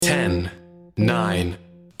10, 9,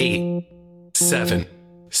 8, 7,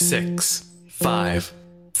 6, 5,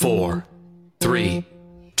 4, 3,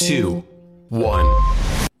 2,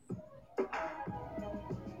 1.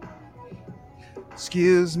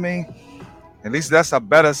 Excuse me. At least that's a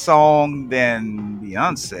better song than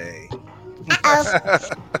Beyonce.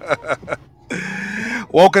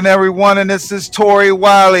 Welcome everyone, and this is Tori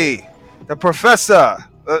Wiley, the professor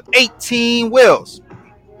of 18 Wheels.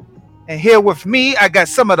 And here with me, I got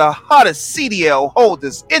some of the hottest CDL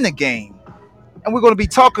holders in the game. And we're going to be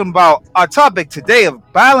talking about our topic today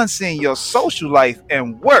of balancing your social life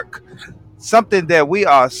and work. Something that we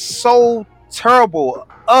are so terrible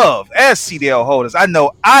of as CDL holders. I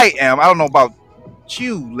know I am. I don't know about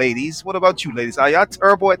you ladies. What about you ladies? Are y'all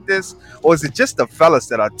terrible at this? Or is it just the fellas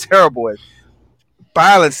that are terrible at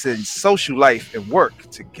balancing social life and work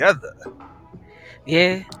together?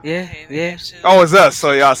 Yeah. Oh, it's us.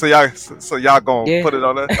 So y'all gonna Yeah. put it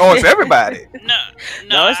on us? Oh, it's everybody.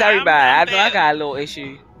 No, it's everybody. I know I got a little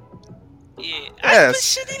issue. Yeah,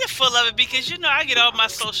 Yes. but Shanita full of it because I get all my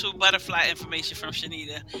social butterfly information from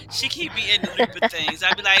Shanita. She keep me in the loop of things.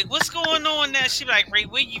 I be like, "What's going on now?" She be like, "Ray,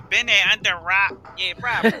 where you been at? Under a rock?" Yeah,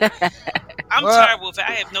 probably. I'm Well- terrible with it.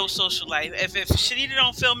 I have no social life. If Shanita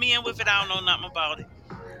don't fill me in with it, I don't know nothing about it.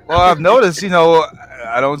 Well, I've noticed,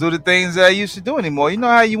 I don't do the things that I used to do anymore. You know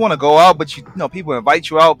how you want to go out, but people invite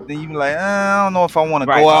you out, then you be like, I don't know if I want to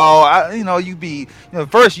Right. go out.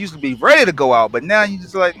 First you used to be ready to go out, but now you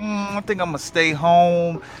just like, I think I'm gonna stay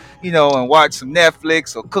home, and watch some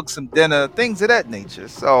Netflix or cook some dinner, things of that nature.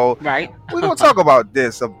 So Right. we're gonna talk about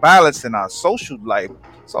this, of balance in our social life.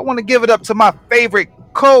 So I want to give it up to my favorite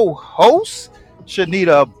co-host,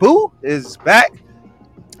 Shanita Boo is back.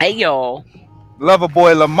 Hey y'all. Lover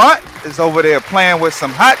boy Lamont is over there playing with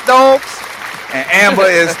some hot dogs, and Amber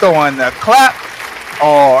is throwing the clap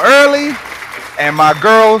all early. And my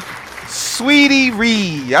girl, Sweetie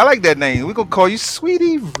Reed. I like that name. We're gonna call you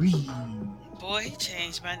Sweetie Reed. Boy, he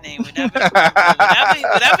changed my name whenever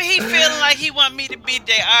he feeling like he want me to be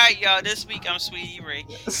there. All right, y'all. This week I'm Sweetie Ray.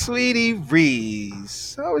 Sweetie Reed.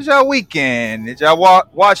 How was y'all weekend? Did y'all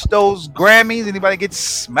watch those Grammys? Anybody get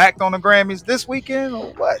smacked on the Grammys this weekend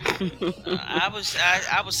or what? I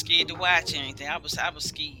was scared to watch anything. I was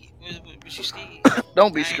scared. Was you scared?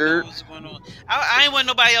 Don't be I ain't know scared. what was going on. I ain't want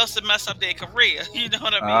nobody else to mess up their career. You know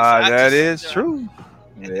what I mean? That is true.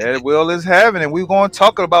 Yeah, Will is having it. We're going to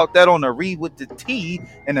talk about that on the Read with the T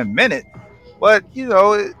in a minute. But,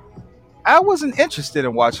 I wasn't interested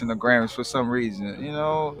in watching the Grammys for some reason.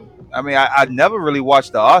 I never really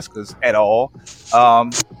watched the Oscars at all.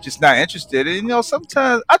 Just not interested. And,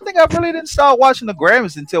 sometimes I think I really didn't start watching the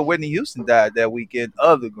Grammys until Whitney Houston died that weekend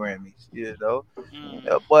of the Grammys,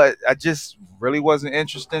 But I just really wasn't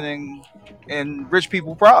interested in rich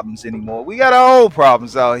people problems anymore. We got our own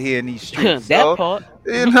problems out here in these streets. That part.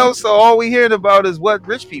 So all we hearing about is what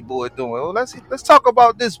rich people are doing. Well, let's talk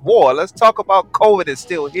about this war. Let's talk about COVID is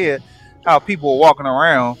still here. How people are walking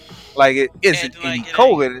around like it isn't Acting like any it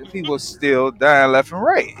COVID. And people are still dying left and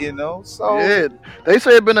right. So Yeah, they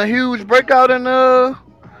say it's been a huge breakout in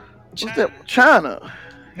China.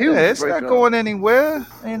 Huge it's breakout. not going anywhere.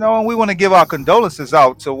 And we want to give our condolences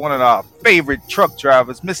out to one of our favorite truck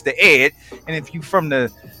drivers, Mr. Ed. And if you from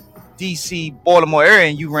the DC Baltimore area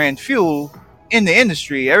and you ran fuel in the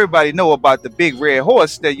industry, everybody know about the big red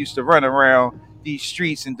horse that used to run around these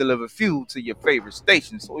streets and deliver fuel to your favorite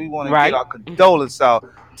station. So we want to Right. get our condolence out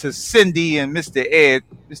to Cindy and Mr. Ed.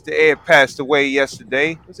 Mr. Ed passed away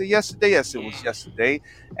yesterday. Was it yesterday? Yes, it was yesterday.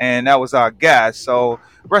 And that was our guy. So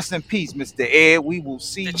rest in peace, Mr. Ed. We will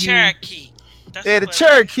see The you. Cherokee. That's Yeah, the what-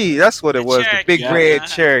 Cherokee. That's what it The was. The big Cherokee, red uh-huh.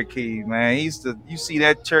 Cherokee, man. You see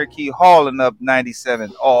that Cherokee hauling up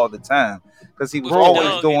 97 all the time. Because he was With the always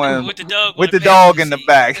dog doing with the dog, with on the dog in the passenger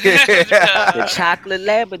back. seat. The chocolate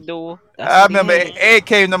Labrador. That's I what he remember had. Ed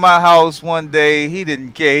came to my house one day. He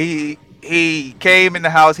didn't care. He came in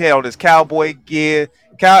the house. He had on his cowboy gear.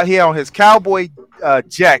 He had on his cowboy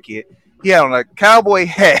jacket. He had on a cowboy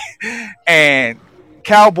hat and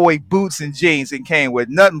cowboy boots and jeans, and came with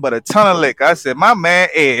nothing but a ton of liquor. I said, "My man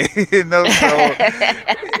Ed," So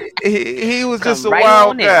he was just Come a right wild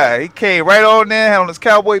on in. guy. He came right on there, had on his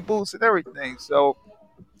cowboy boots and everything. So,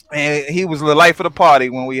 and he was the life of the party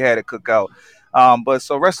when we had a cookout. But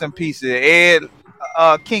so rest in peace, Ed.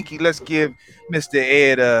 Kinky, let's give Mr.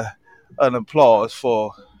 Ed an applause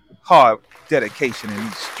for hard dedication in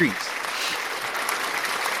these streets.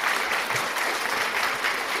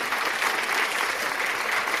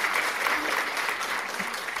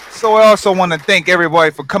 So I also want to thank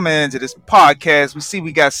everybody for coming into this podcast. We see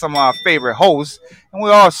we got some of our favorite hosts, and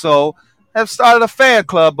we also have started a fan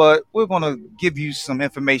club, but we're going to give you some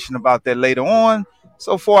information about that later on.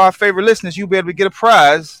 So for our favorite listeners, you'll be able to get a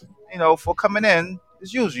prize, for coming in.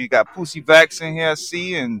 As usual, you got Pussy Vax in here,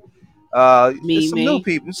 C, and there's some new Me.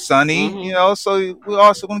 people, Sunny, Hmm. So we're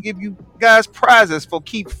also going to give you guys prizes for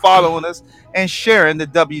keep following us and sharing the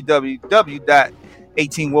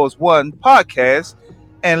www.18wheels1 podcast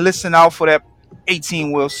and listen out for that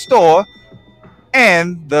 18 wheel store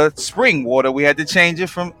and the spring water. We had to change it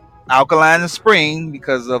from alkaline to spring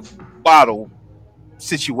because of bottle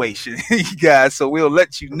situation, you guys. So we'll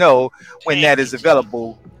let you know when that is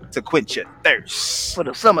available to quench your thirst. For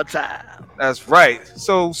the summertime. That's right.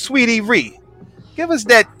 So, Sweetie Ree, give us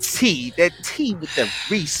that tea with the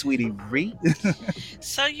Ree, Sweetie Ree.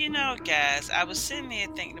 So, guys, I was sitting there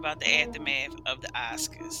thinking about the aftermath of the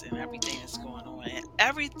Oscars and everything that's going on, and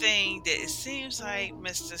everything that it seems like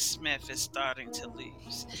Mr. Smith is starting to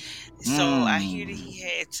lose. So I hear that he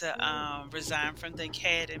had to resign from the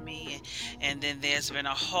Academy, and then there's been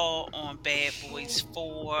a halt on Bad Boys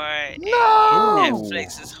 4, and No.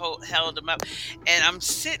 Netflix has held him up. And I'm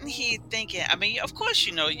sitting here thinking, I mean, of course,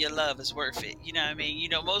 your love is worth it. You know what I mean?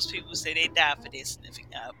 Most people say they die for their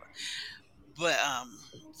significant other. But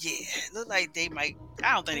yeah, it look like they might.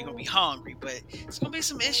 I don't think they're gonna be hungry, but it's gonna be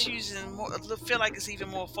some issues and more. I feel like it's even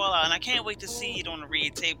more fallout, and I can't wait to see it on the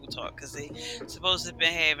Red Table Talk because they supposed to have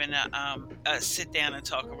been having a sit down and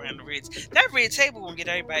talk around the Reds. That Red Table gonna get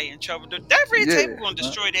everybody in trouble. That Red Yeah. Table gonna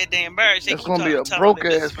destroy that damn marriage. They That's keep gonna be a telling broke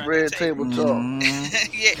their ass business around red that table. table talk.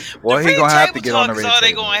 Yeah, Well, the he Red gonna have to Table get on Talk the is Red all they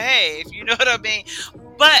Table. gonna have. You know what I mean?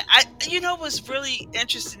 But what's really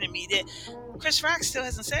interesting to me that Chris Rock still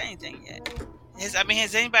hasn't said anything yet.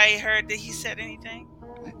 Has anybody heard that he said anything?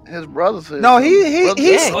 His brother said. No, something. he Brother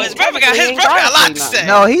he's said, Well, his "Oh, brother got Technically, he ain't a gotta lot say to nothing. say.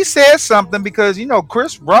 no, he said something because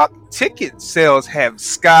Chris Rock ticket sales have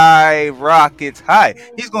skyrockets high.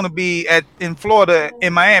 He's going to be in Florida,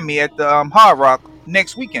 in Miami, at the Hard Rock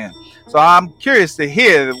next weekend. So I'm curious to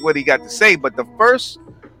hear what he got to say. But the first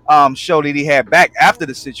show that he had back after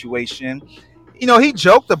the situation, he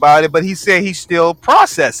joked about it, but he said he's still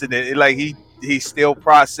processing it. Like he's still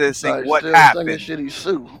processing Sorry, what still thinking happened. shit he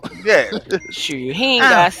sue. Yeah. Shoot, he ain't Ah.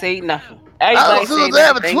 gotta say nothing. I Everybody was sued saying to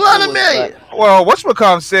have everything 200 to us, million. Well,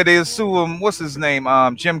 whatchamacallit said they'll sue him. What's his name?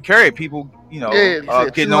 Jim Carrey. People, Yeah, he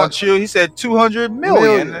said getting on 200 chill. He said 200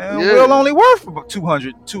 million. million. And Yeah. Will only worth about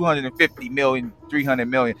 200, 250 million, 300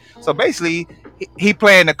 million. So basically, he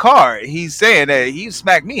playing the card. He's saying that he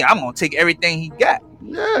smacked me. I'm gonna take everything he got.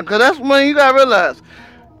 Yeah, because that's when you gotta realize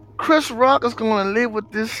Chris Rock is going to live with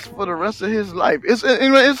this for the rest of his life. It's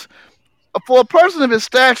for a person of his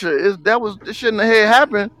stature. This shouldn't have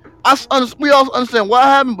happened. We also understand why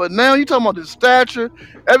happened, but now you talking about his stature.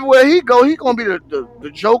 Everywhere he go, he gonna be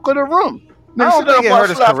the joke of the room. I Nigga, don't sit down think it before I hurt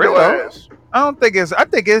his slap career your though. ass. I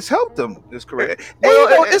think it's helped him his career.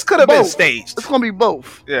 Well, This could have been both. staged. It's gonna be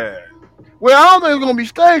both. Yeah. Well, I don't think it's gonna be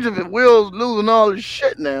staged if Will's losing all his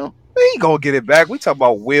shit now. He gonna get it back. We talk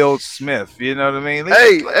about Will Smith. You know what I mean?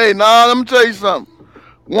 Hey, nah, let me tell you something.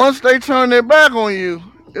 Once they turn their back on you,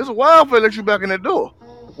 it's a while for they let you back in the door.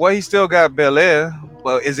 Well, he still got Bel Air.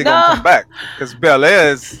 Well, is it gonna No. come back? Because Bel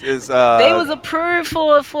Air is They was approved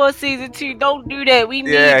for season 2. Don't do that. We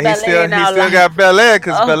need yeah, he Bel-Air still in our life. got Bel Air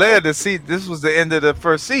because Oh. Bel Air this was the end of the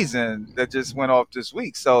first season that just went off this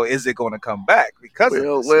week. So is it gonna come back because of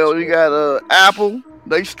this Well, you situation? got Apple.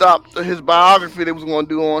 They stopped his biography they was gonna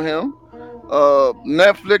do on him.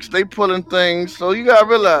 Netflix, they pulling things. So you gotta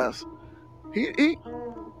realize, he.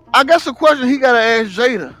 I guess the question he gotta ask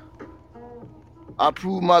Jada. I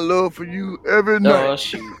prove my love for you every Oh night.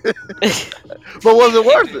 shoot. But was it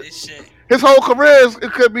worth it? This shit. His whole career,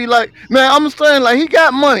 it could be like, man, I'm saying like he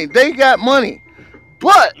got money, they got money,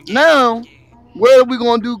 but now what are we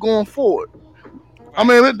gonna do going forward? I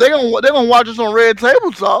mean, they gonna watch us on Red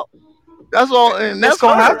Table Talk. That's all, and that's It's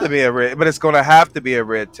gonna her. have to be a red, but it's gonna have to be a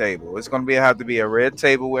red table. It's gonna have to be a red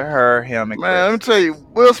table with her, him, and Man, let me tell you,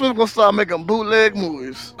 Will Smith gonna start making bootleg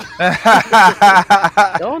movies. Chris.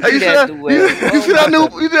 Don't Hey, do that to Will. you see that new?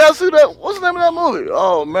 You see that? What's the name of that movie?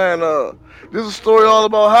 Oh man, this is a story all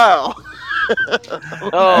about how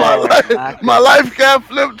Oh, my life got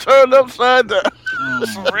flipped, turned upside down.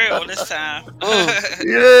 For real this time.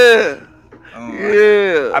 Yeah,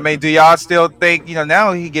 yeah. I mean, do y'all still think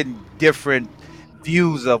now he getting different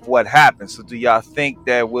views of what happened? So do y'all think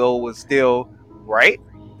that Will was still right?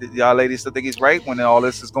 Did y'all ladies still think he's right when all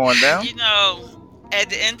this is going down? At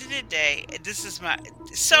the end of the day, this is my.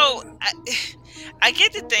 So I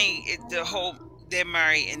get the thing, the whole they're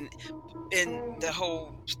married, in the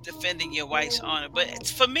whole defending your wife's honor. But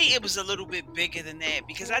for me, it was a little bit bigger than that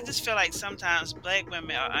because I just feel like sometimes black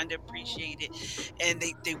women are underappreciated and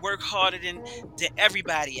they work harder than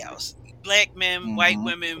everybody else. Black men, white Mhm.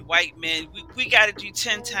 women, white men, we got to do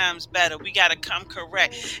 10 times better. We got to come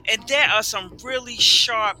correct. And there are some really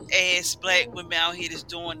sharp ass black women out here that's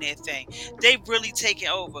doing their thing. They really taking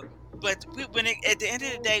over. But at the end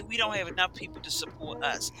of the day, we don't have enough people to support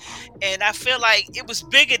us. And I feel like it was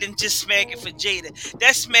bigger than just smacking for Jada.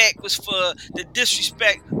 That smack was for the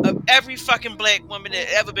disrespect of every fucking black woman that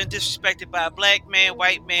ever been disrespected by a black man,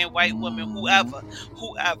 white woman, whoever.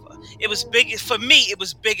 It was bigger for me. It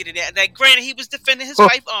was bigger than that. Like, granted, he was defending his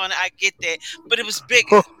wife honor. I get that, but it was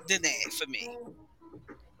bigger than that for me.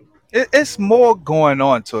 It's more going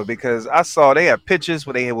on to it because I saw they had pictures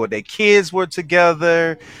where their kids were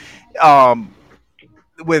together, um,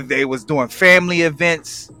 where they was doing family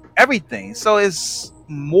events, everything. So it's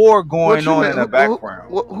more What going you on mean? in the background.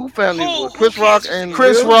 Who family? Who Chris Rock kids? and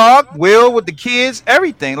Chris Will? Rock, Will with the kids,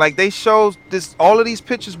 everything. Like they showed this, all of these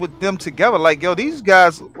pictures with them together. Like yo, these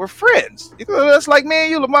guys were friends. You know, that's like me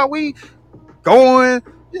and you, Lamar. We going,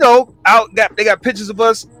 out. They got pictures of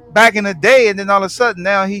us back in the day, and then all of a sudden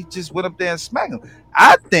now he just went up there and smacked him.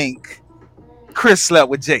 I think Chris slept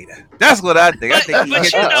with Jada. That's what I think. I think he But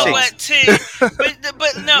hit you the know chicks. what, T?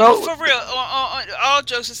 But no, No. for real. All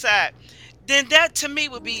jokes aside, then that to me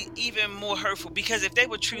would be even more hurtful because if they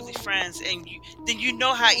were truly friends and then you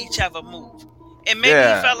know how each other move, and maybe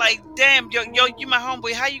Yeah. he felt like, damn, yo, you my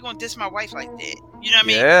homeboy, how you gonna diss my wife like that? You know what I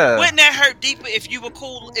mean? Yeah. Wouldn't that hurt deeper if you were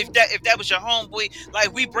cool? If that was your homeboy,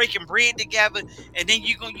 like we breaking bread together, and then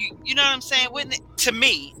you know what I'm saying? Wouldn't it? To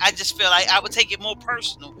me, I just feel like I would take it more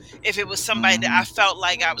personal if it was somebody that I felt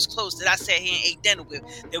like I was close, that I sat here and ate dinner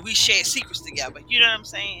with, that we shared secrets together. You know what I'm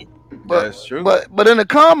saying? That's true. But in the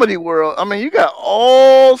comedy world, I mean, you got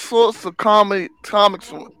all sorts of comics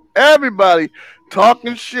from everybody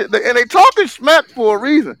talking shit, and they talking smack for a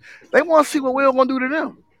reason. They want to see what Will gonna do to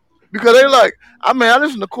them because they like. I mean, I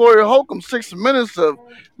listened to Corey Holcomb 6 minutes of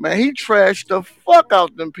man. He trashed the fuck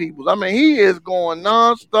out them people. I mean, he is going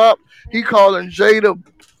nonstop. He calling Jada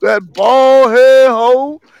that bald head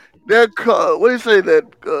hoe. That what do you say? That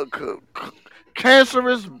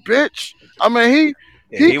cancerous bitch. I mean,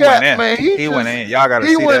 Yeah, he got went in. man. He went in. Y'all gotta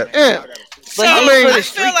He see went that. in. But I he's mean, for I the feel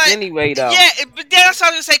streets like, anyway, though. yeah, but that's what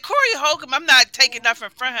I was gonna say. Corey Holcomb, I'm not taking nothing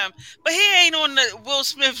from him, but he ain't on the Will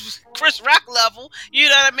Smith, Chris Rock level. You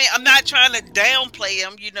know what I mean? I'm not trying to downplay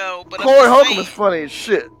him, but Corey I'm just Holcomb saying. is funny as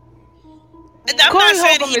shit. And I'm Corey not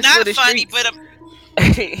saying Holcomb he's is for not the funny, streets.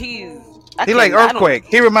 but He like Earthquake.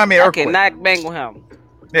 He remind me of I Earthquake. cannot bang with him.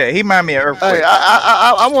 Yeah, he remind me of Earthquake. Hey,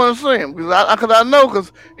 I want to see him because I know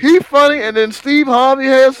because he funny, and then Steve Harvey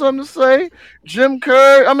has something to say. Jim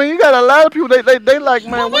Curry. I mean, you got a lot of people. They like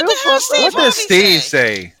man. Well, what Will the hell fucked Steve What up. does Harvey Steve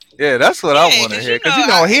say? say? Yeah, that's what I Yeah, want to 'cause hear. you Because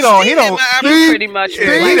know, he Steve don't. in my Steve- Pretty much Steve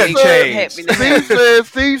like done he changed. happy to have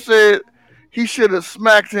Steve said he should have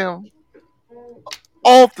smacked him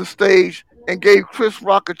off the stage and gave Chris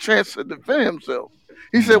Rock a chance to defend himself.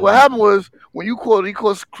 He said what happened was when he called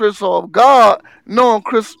Chris off guard, knowing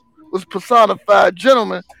Chris was personified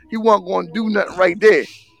gentleman, he wasn't going to do nothing right there.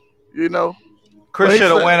 You know. Chris But he should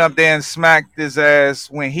have said- went up there and smacked his ass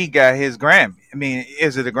when he got his Grammy. I mean,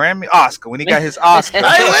 is it a Grammy? Oscar. When he got his Oscar.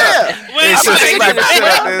 Hey, Will, Wait, He I'm should about to have get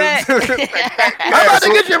smacked the you shit right out of his. I'm about to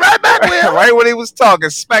get you right back, Will. Right when he was talking,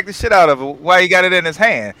 smack the shit out of him while he got it in his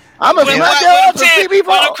hand. I'm going to when smack your ass and see me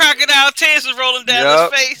when the fall. crocodile tears was rolling down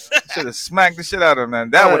Yup. his face. Should have smacked the shit out of him, man.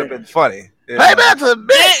 That would have been funny. Yeah. Hey, that's a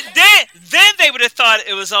bitch. then they would have thought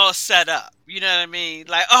it was all set up. You know what I mean?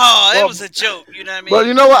 Like, oh, it Well, was a joke. You know what I mean? But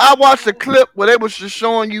you know what? I watched a clip where they was just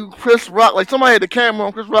showing you Chris Rock. Like somebody had the camera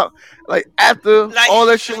on Chris Rock. Like after Like- all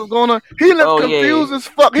that shit was going on, he looked Oh, yeah. confused as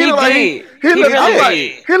fuck. He He looked like did. he He looked. I'm really like,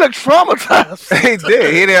 did. he looked traumatized. He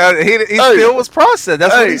did. He Hey. still was processed.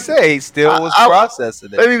 That's what Hey. he said. He still was I- processing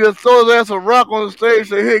They it. need to throw his ass a rock on the stage.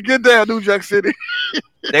 Say, "Hey, get down, New Jack City."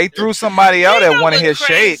 They threw somebody out You at know one of what's his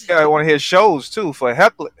crazy? one of his shows too for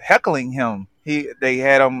heckling him. They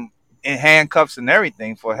had him in handcuffs and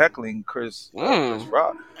everything for heckling Chris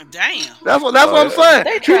Rock. Damn. That's what I'm saying.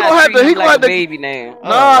 They He try gonna to have treat to. He him gonna like have a to. baby now.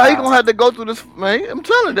 Nah, he gonna have to go through this, man. I'm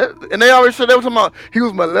telling you that. And they already said they were talking about he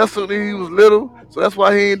was molested when he was little, so that's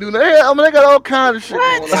why he ain't do that. Yeah, I mean they got all kinds of shit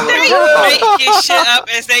What? going on. They making shit up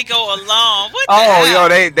as they go along. What the Oh, hell?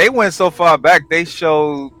 yo, they went so far back. They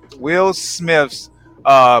showed Will Smith's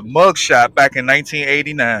mugshot back in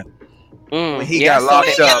 1989 when he got I What locked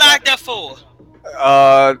he saw get up. locked up for?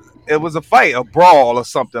 It was a fight, a brawl, or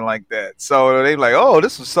something like that. So they like, oh,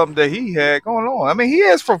 this was something that he had going on. I mean, he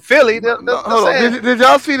is from Philly. Hold on. Did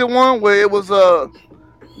y'all see the one where it was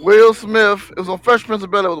Will Smith. It was on Fresh Prince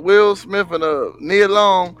of Bel Air. It was Will Smith and Nia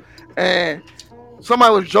Long, and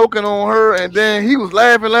somebody was joking on her, and then he was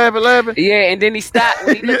laughing, laughing, laughing. Yeah, and then he stopped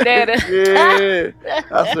when he looked at her. Yeah,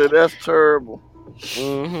 I said that's terrible.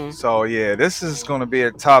 Hmm. So yeah, this is going to be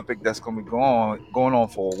a topic that's going to be going on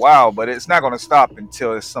for a while, but it's not going to stop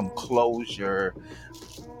until there's some closure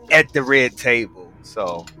at the red table.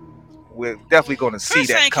 So we're definitely going to see Chris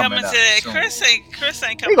that ain't coming coming up to that. soon. Chris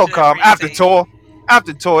ain't They coming gonna to come that after red table. tour.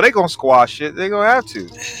 After tour, they gonna squash it. They gonna have to. You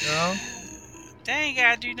know. They ain't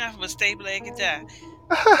gotta do nothing but stay black and die.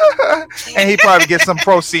 And he probably get some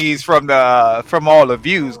proceeds from all the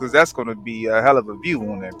views because that's going to be a hell of a view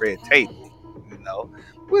on that red table. You know,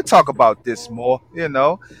 we'll talk about this more. You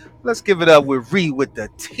know, let's give it up with Ree with the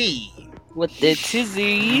T. With the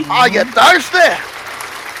tizzy. Are you thirsty?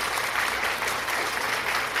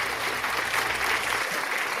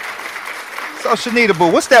 So Shanita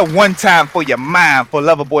Boo, what's that one time for your mind for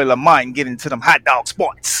Loverboy Lamont and get into them hot dog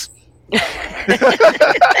spots? Hey,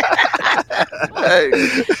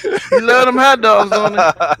 you love them hot dogs, don't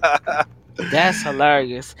it? That's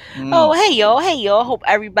hilarious. Mm. Oh, hey y'all. Hope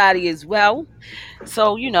everybody is well.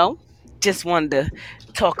 So, just wanted to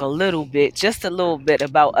talk just a little bit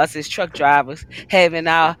about us as truck drivers having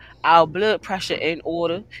our blood pressure in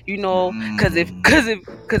order. Because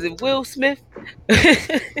if Will Smith,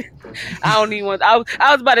 I don't even want. I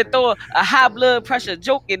was about to throw a high blood pressure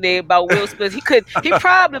joke in there about Will Smith. He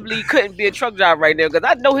probably couldn't be a truck driver right now because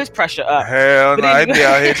I know his pressure up. Hell But no, he anyway. be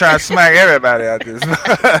out here trying to smack everybody out this.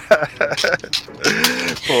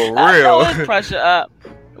 For I know his real. pressure up.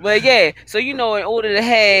 But yeah, so in order to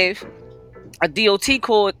have a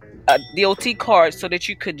DOT card so that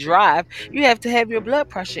you could drive, you have to have your blood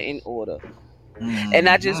pressure in order. And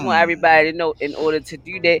I just want everybody to know, in order to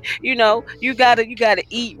do that, you gotta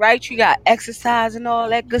eat right, you gotta exercise and all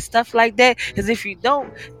that good stuff like that. Because if you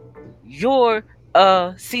don't, your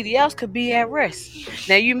CDLs could be at risk.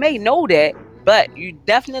 Now you may know that, but you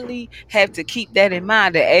definitely have to keep that in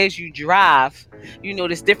mind that as you drive,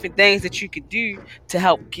 there's different things that you could do to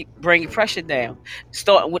help bring your pressure down.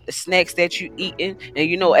 Starting with the snacks that you eating,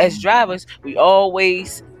 and as drivers, we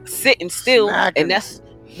always sitting still, Snacking. and that's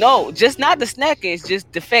no, just not the snacking. It's just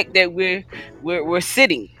the fact that we're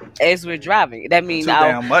sitting as we're driving. That means Too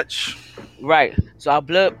damn much. right. So our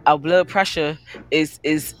blood pressure is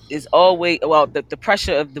always, well, the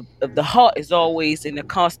pressure of the heart is always in a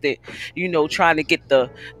constant, trying to get the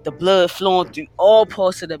blood flowing through all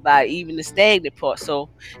parts of the body, even the stagnant part. So,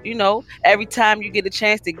 every time you get a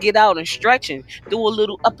chance to get out and stretch and do a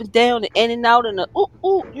little up and down and in and out and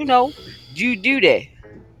you do that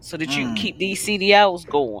so that you can keep these CDLs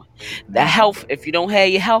going. The health, if you don't have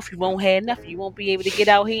your health, you won't have nothing. You won't be able to get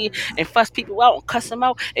out here and fuss people out and cuss them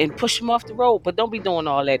out and push them off the road. But don't be doing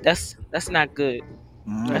all that. That's not good.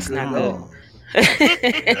 That's not good.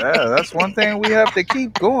 Yeah, that's one thing we have to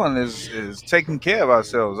keep going is taking care of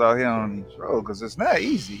ourselves out here on these roads because it's not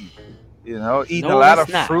easy. Eating No, a lot it's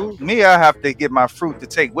of not. fruit. Me, I have to get my fruit to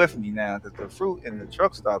take with me now because the fruit in the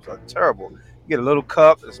truck stops are terrible. You get a little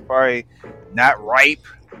cup, it's probably not ripe.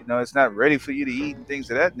 It's not ready for you to eat and things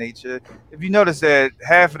of that nature. If you notice that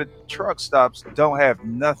half of the truck stops don't have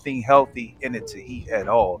nothing healthy in it to eat at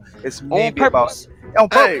all. It's On maybe purpose. on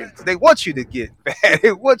purpose. They want you to get fat.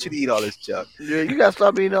 They want you to eat all this junk. Yeah, you gotta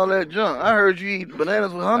stop eating all that junk. I heard you eat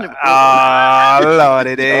bananas with honey. Ah,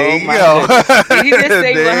 Lordy, there Oh, you my go. goodness. Did he just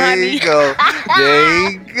say with There honey? you go.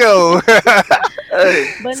 There you go.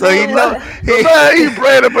 Hey, So you know, sometimes eat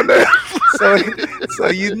bread and bananas. so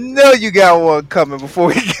you got one coming before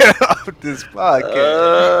we get off this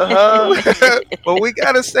podcast. But we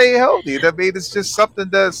gotta stay healthy. I mean, it's just something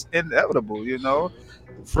that's inevitable.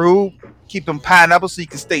 Fruit, keep them pineapples so you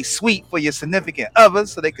can stay sweet for your significant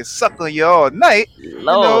others, so they can suck on you all night.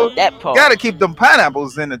 Lord, that part. Gotta keep them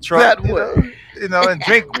pineapples in the truck. That way. And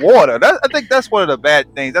drink water. I think that's one of the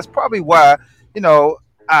bad things. That's probably why,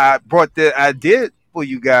 I brought the idea for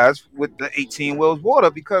you guys with the 18 wheels water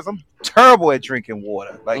because I'm terrible at drinking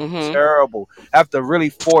water. Like terrible. I have to really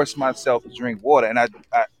force myself to drink water, and I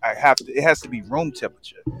have to. It has to be room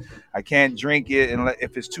temperature. I can't drink it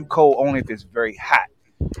if it's too cold. Only if it's very hot.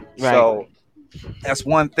 Right. So that's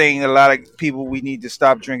one thing. A lot of people, we need to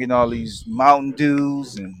stop drinking all these Mountain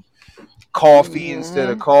Dews and coffee. Instead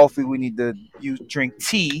of coffee, we need to drink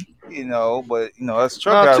tea. But us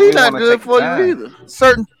truck drivers, tea we not wanna good take for time. you either.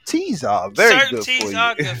 Certain teas are very Certain good teas for you.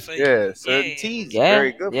 are good for you. Yeah, certain Yeah. teas Yeah, are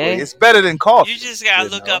very good yeah. for you. It's better than coffee. You just gotta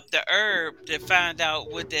look know. up the herb to find out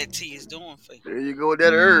what that tea is doing for you. There you go with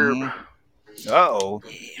that herb. Uh-oh.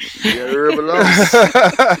 That herb alone.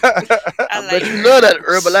 I I like bet you love that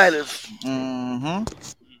herbalitis. Mm-hmm.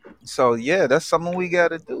 So yeah, that's something we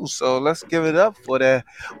gotta do. So let's give it up for that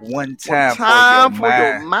one One time for your time for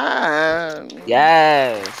your mind. mind.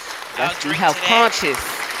 Yes. I'll Let's be drink health to that. conscious.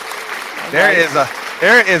 All There right. is a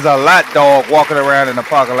there is a lot dog walking around in the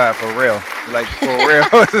parking lot for real. Like for real.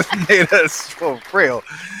 This nigga's for real.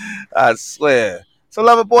 I swear. So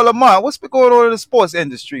Lover Boy Lamont, what's been going on in the sports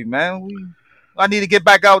industry, man? I need to get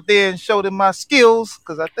back out there and show them my skills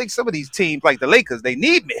because I think some of these teams, like the Lakers, they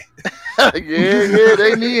need me. Yeah,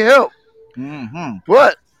 they need help. Hmm.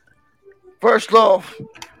 But first off,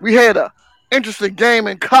 we had a interesting game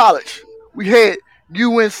in college. We had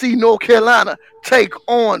UNC North Carolina take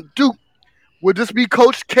on Duke. Would this be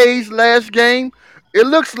Coach K's last game? It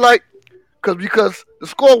looks like because the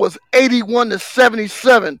score was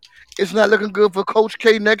 81-77. It's not looking good for Coach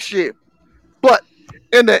K next year. But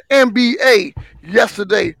in the NBA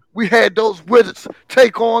yesterday, we had those Wizards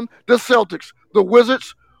take on the Celtics. The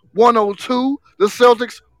Wizards 102, the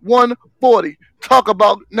Celtics 140. Talk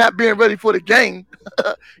about not being ready for the game.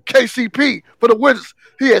 KCP for the Wizards,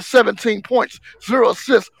 he had 17 points, 0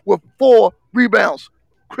 assists with 4 rebounds.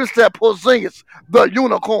 Kristaps Porzingis, the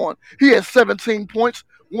unicorn, he had 17 points,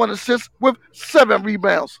 1 assist with 7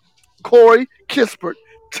 rebounds. Corey Kispert,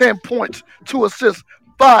 10 points, 2 assists,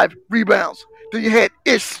 5 rebounds. Then you had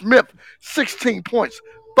Ish Smith, 16 points,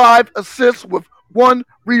 5 assists with 1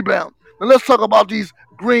 rebound. Now let's talk about these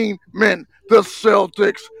green men, the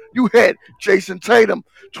Celtics. You had Jason Tatum,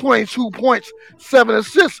 22 points, 7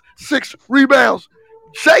 assists, 6 rebounds.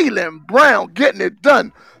 Jalen Brown getting it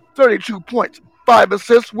done, 32 points, 5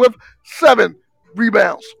 assists with 7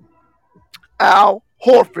 rebounds. Al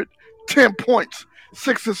Horford, 10 points,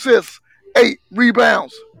 6 assists, 8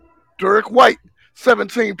 rebounds. Derek White,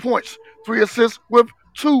 17 points, 3 assists with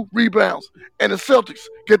 2 rebounds. And the Celtics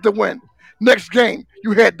get the win. Next game,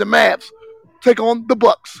 you had the Mavs take on the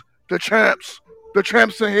Bucks, the champs. The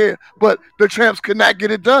champs in here, but the champs could not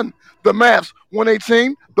get it done. The Mavs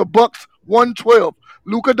 118, the Bucks 112.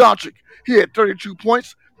 Luka Doncic, he had 32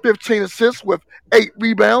 points, 15 assists with 8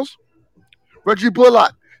 rebounds. Reggie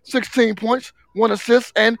Bullock, 16 points, 1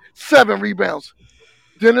 assist, and 7 rebounds.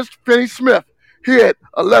 Dennis Finney Smith, he had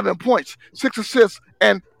 11 points, 6 assists,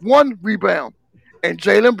 and 1 rebound. And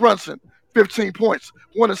Jalen Brunson, 15 points,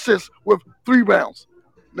 1 assist with 3 rebounds.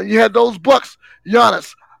 Then you had those Bucks,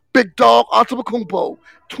 Giannis, Big Dog Antetokounmpo,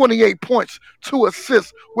 28 points, 2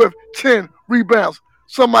 assists with 10 rebounds.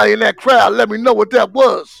 Somebody in that crowd, let me know what that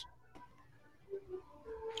was.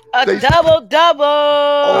 A They, double double.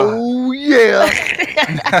 oh yeah,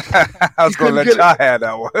 I he was gonna couldn't let get y'all have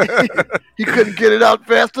that it. one. He couldn't get it out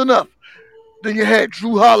fast enough. Then you had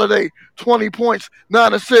Drew Holiday, 20 points,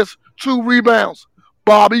 9 assists, 2 rebounds.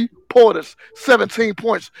 Bobby Portis, 17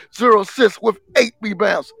 points, 0 assists with 8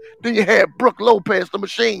 rebounds. Then you had Brooke Lopez, the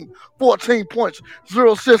machine, 14 points,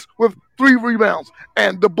 0 assists with 3 rebounds.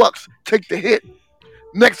 And the Bucks take the hit.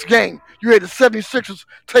 Next game, you had the 76ers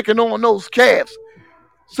taking on those Cavs.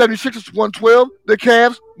 76ers 112, the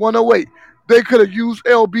Cavs 108. They could have used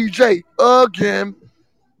LBJ again.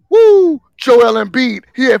 Woo! Joel Embiid,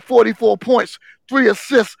 he had 44 points, 3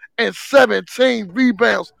 assists, and 17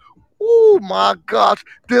 rebounds. Oh my gosh,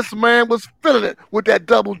 this man was feeling it with that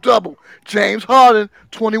double double. James Harden,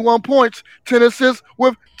 21 points, 10 assists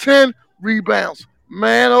with 10 rebounds.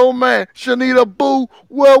 Man, oh man, Shanita Boo,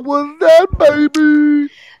 what was that,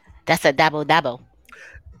 baby? That's a double double.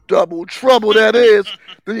 Double trouble, that is.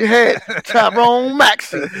 Then you had Tyrone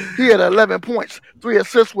Maxey. He had 11 points, 3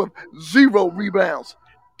 assists with 0 rebounds.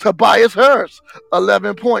 Tobias Harris,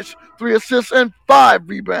 11 points, 3 assists, and 5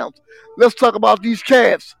 rebounds. Let's talk about these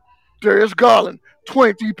Cavs. Darius Garland,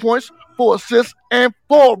 23 points, 4 assists, and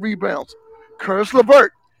 4 rebounds. Curtis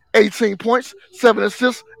LeVert, 18 points, 7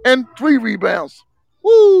 assists, and 3 rebounds.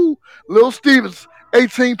 Woo! Lil Stevens,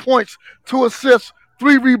 18 points, 2 assists,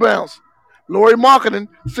 3 rebounds. Laurie Marketing,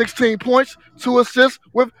 16 points, 2 assists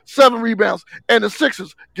with 7 rebounds. And the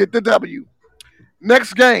Sixers get the W.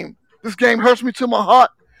 Next game. This game hurts me to my heart.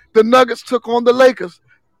 The Nuggets took on the Lakers.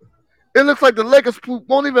 It looks like the Lakers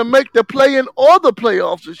won't even make the play-in or the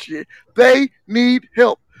playoffs this year. They need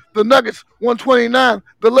help. The Nuggets 129,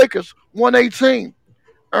 the Lakers 118.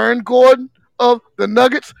 Aaron Gordon of the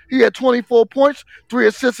Nuggets, he had 24 points, 3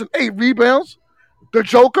 assists, and 8 rebounds. The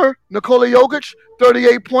Joker, Nikola Jokic,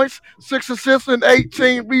 38 points, 6 assists, and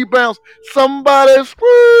 18 rebounds. Somebody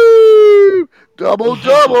scream! Double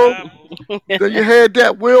double. Then you had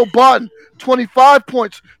that Will Barton, 25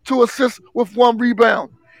 points, 2 assists with 1 rebound.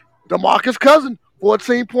 DeMarcus Cousins,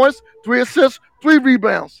 14 points, 3 assists, 3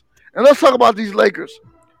 rebounds. And let's talk about these Lakers.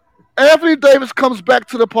 Anthony Davis comes back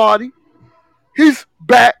to the party. He's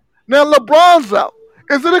back. Now LeBron's out.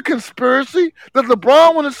 Is it a conspiracy? Does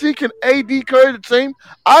LeBron want to see can AD carry the team?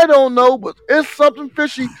 I don't know, but it's something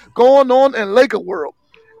fishy going on in Laker world.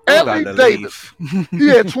 About Anthony to Davis, leave. he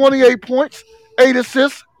had 28 points, 8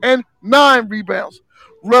 assists, and 9 rebounds.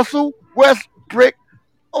 Russell Westbrook,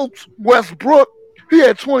 he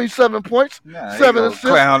had 27 points, Nah, 7 you assists,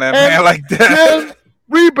 clown that and man like that. 10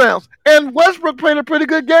 rebounds. And Westbrook played a pretty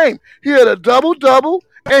good game. He had a double-double,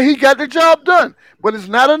 and he got the job done. But it's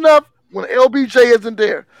not enough when LBJ isn't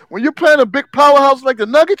there. When you're playing a big powerhouse like the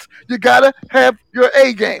Nuggets, you got to have your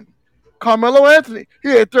A game. Carmelo Anthony, he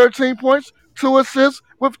had 13 points, 2 assists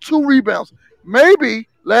with 2 rebounds. Maybe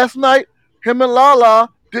last night, him and Lala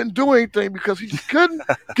didn't do anything because he just couldn't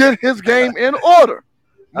get his game in order.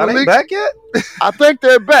 Are they Malik, back yet? I think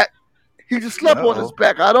they're back. He just slept on his Uh-oh.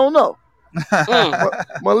 back. I don't know.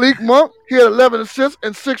 Malik Monk, he had 11 assists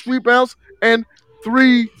and 6 rebounds and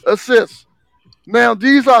 3 assists. Now,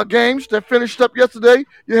 these are games that finished up yesterday.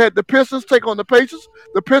 You had the Pistons take on the Pacers.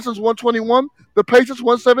 The Pistons 121, the Pacers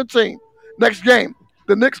 117. Next game,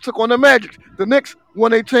 the Knicks took on the Magic. The Knicks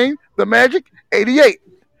 118, the Magic 88.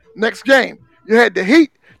 Next game, you had the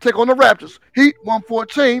Heat take on the Raptors. Heat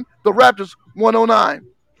 114, the Raptors 109.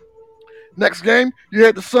 Next game, you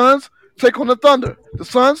had the Suns take on the Thunder. The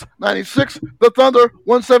Suns 96, the Thunder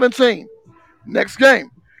 117. Next game,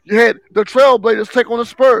 you had the Trailblazers take on the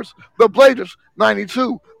Spurs. The Blazers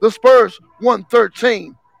 92, the Spurs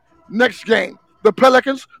 113. Next game, the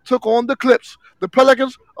Pelicans took on the Clips. The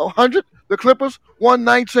Pelicans 100, the Clippers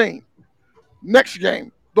 119. Next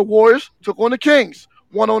game, the Warriors took on the Kings.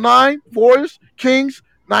 109, Warriors, Kings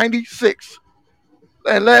 96.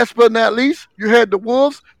 And last but not least, you had the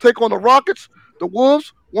Wolves take on the Rockets. The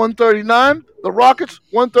Wolves 139, the Rockets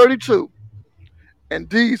 132. And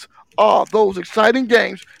these are those exciting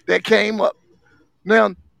games that came up.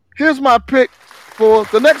 Now, here's my pick for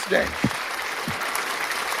the next game.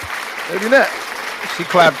 Maybe not. She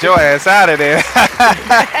clapped your ass out of there. Lamar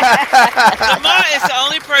is the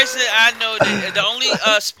only person I know the only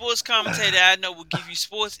sports commentator I know will give you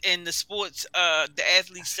sports and the sports the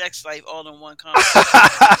athlete sex life all in one conversation.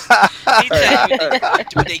 He tell you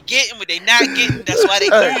what they getting, what they not getting. That's why they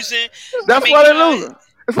losing. That's why they're losing.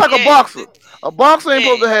 It's like a boxer. A boxer ain't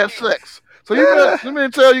supposed to have sex. So let me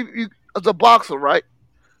tell you, as a boxer, right?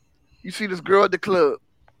 You see this girl at the club.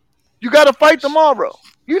 You got to fight tomorrow.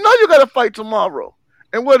 You know you got to fight tomorrow.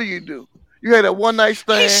 And what do? You had a one night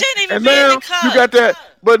stand, and now you got that.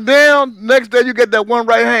 But now next day you get that one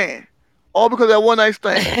right hand, all because of that one night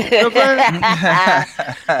stand. You know what I'm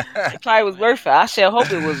saying? It probably was worth it. I shall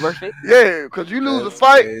hope it was worth it. Yeah, because you lose the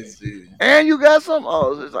fight, and you got some.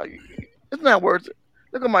 Oh, it's like it's not worth it.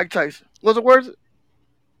 Look at Mike Tyson. Was it worth it?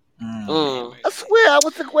 I swear I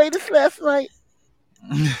was the greatest last night.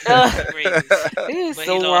 It is But he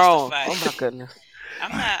so lost the wrong. fight. Oh my goodness.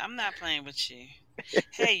 I'm not playing with you.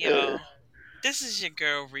 Hey y'all, this is your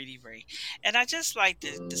girl Reedy Ray, and I just like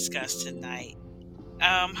to discuss tonight.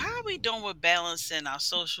 How are we doing with balancing our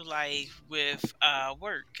social life with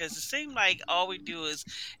work? Because it seems like all we do is,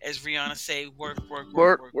 as Rihanna say, work.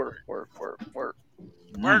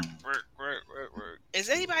 Is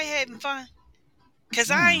anybody having fun?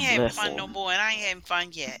 Because I ain't having fun no more, and I ain't having fun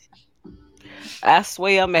yet. I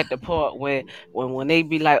swear I'm at the part when they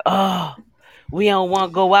be like, oh, we don't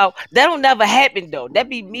want to go out. That don't never happen though. That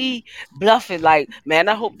be me bluffing. Like, man,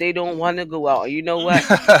 I hope they don't want to go out. And you know what?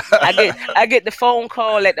 I get the phone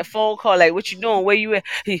call. Like, what you doing? Where you at?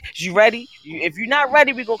 You ready? If you're not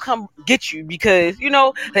ready, we gonna come get you because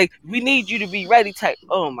like we need you to be ready. Type.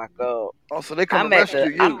 Oh my god. Oh, so they come rescue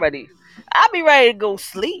you. I'm ready. I'll be ready to go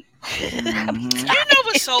sleep. You know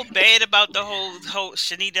what's so bad about the whole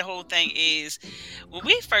Shanita whole thing is when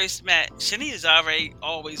we first met, Shanita's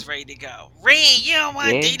always ready to go. Ray, you don't want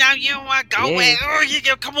to date out, you don't want to go away. Oh,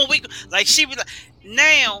 come on, like she was like.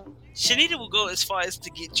 Now Shanita will go as far as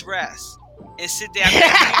to get dressed and sit down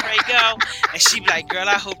and ready to go, and she be like, "Girl,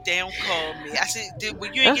 I hope they don't call me." I said, "Dude,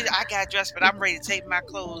 when you ain't get, I got dressed, but I'm ready to take my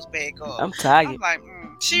clothes back off." I'm tired. I'm like,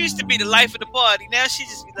 she used to be the life of the party. Now she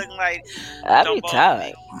just be looking like, I be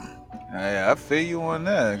tired. Yeah, I feel you on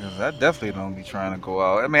that because I definitely don't be trying to go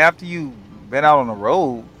out. I mean, after you been out on the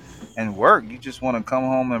road and work, you just want to come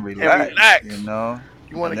home and relax. You know,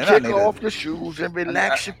 you want to kick off your shoes and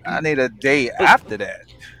relax. I need a day after that.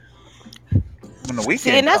 When the weekend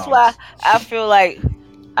See, and that's why I feel like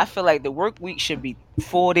the work week should be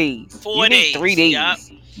 4 days. 4 days. 3 days. Yep.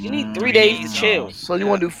 You need 3 days to chill. So you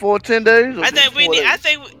want to do 4 10 days? I think we need. I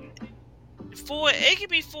think 4. It could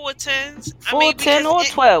be 4 10s. 4 10 or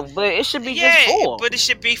 12, but it should be just 4. But it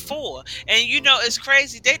should be 4. And it's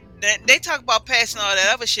crazy. they talk about passing all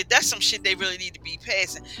that other shit. That's some shit they really need to be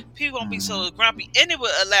passing. People won't be so grumpy, and it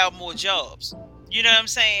would allow more jobs. You know what I'm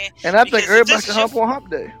saying? And I Because think if everybody this should is your hump on hump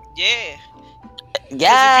day. yeah. Because if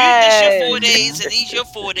Yeah. you this your 4 days and these your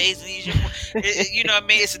 4 days and these your you know what I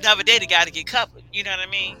mean? It's another day that got to get covered. You know what I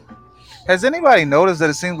mean? Has anybody noticed that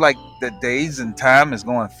it seems like the days and time is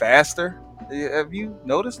going faster? Have you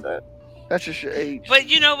noticed that? That's just your age. But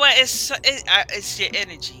you know what? It's your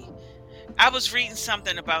energy. I was reading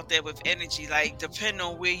something about that with energy, like depending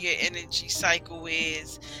on where your energy cycle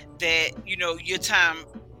is, that your time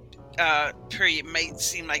period may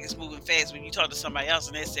seem like it's moving fast when you talk to somebody else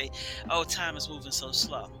and they say, "Oh, time is moving so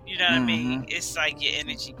slow." You know what I mean? It's like your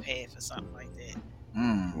energy path or something like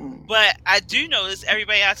that. But I do notice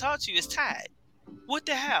everybody I talk to is tired. What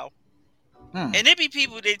the hell? And there be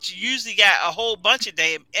people that usually got a whole bunch of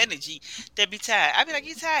damn energy that be tired. I be like,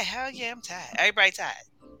 "You tired?" Hell yeah, I'm tired. Everybody tired.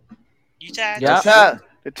 You tired? Yeah.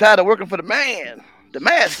 They're tired of working for the man, the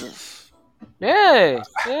masses. Yeah.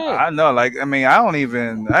 I know, like, I mean, I haven't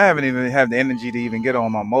even had the energy to even get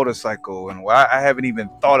on my motorcycle, and I haven't even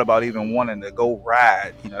thought about even wanting to go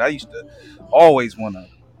ride. I used to always want to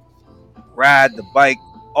ride the bike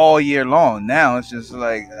all year long. Now it's just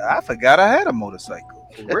like I forgot I had a motorcycle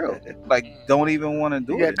for real. Like, don't even want to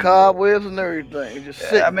do You it. got cobwebs and everything. Just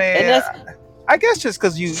sit. I mean, And I guess just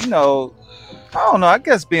because I don't know. I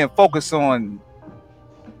guess being focused on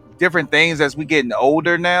different things as we getting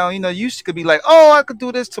older now. You used to could be like, oh, I could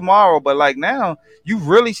do this tomorrow, but like now, you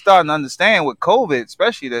really starting to understand with COVID,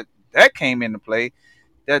 especially that came into play.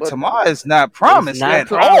 That But tomorrow is not promised not at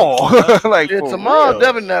promised. all. Like, yeah, for tomorrow real.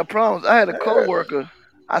 definitely not promised. I had a coworker.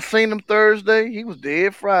 I seen him Thursday. He was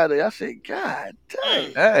dead Friday. I said, God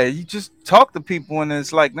dang. Yeah, you just talk to people and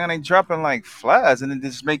it's like, man, they dropping like flies, and it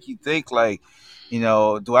just make you think like,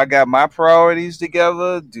 do I got my priorities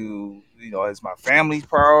together? Is my family's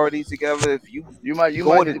priorities together? If you You might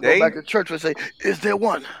go need to go today, back to church and say, is there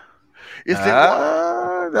one? Is there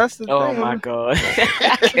one? that's the Oh thing. my God.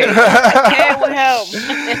 I can't with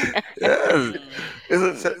him. Yeah.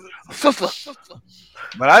 Is it, sister?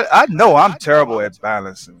 But I know I'm terrible at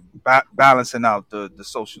balancing out the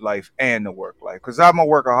social life and the work life because I'm a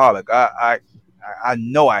workaholic. I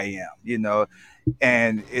know I am,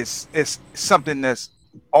 and it's something that's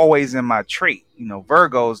always in my trait.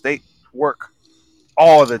 Virgos, they work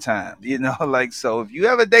all the time, like, so if you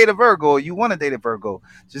ever date a Virgo or you want to date a Virgo,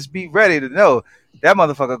 just be ready to know that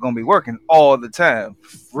motherfucker gonna be working all the time,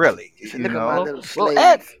 really. Look at my little Well,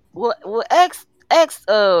 slave. X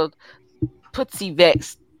Putzy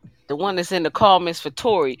Vex, the one that's in the comments for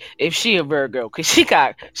Tori, if she a Virgo, cause she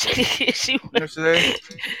got You know what I'm saying?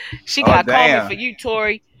 she Oh, got a comment damn. for you,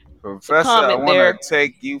 Tori. Professor, I comment want there. to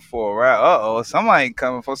take you for a ride. Somebody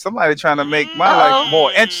coming for somebody trying to make my life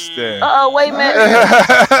more interesting. Wait a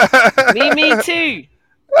minute. Me too.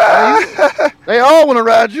 They all want to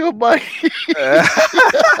ride your bike.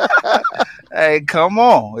 Hey, come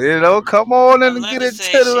on, come on and Melinda get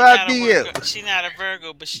says into the idea. She's not a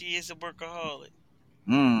Virgo, but she is a workaholic.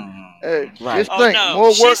 Hey, Right. just Oh think, no,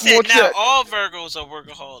 more she work, said more not check. all Virgos are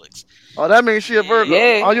workaholics. Oh, that means she a Virgo.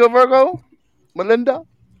 Yeah. Are you a Virgo, Melinda?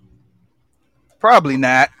 Probably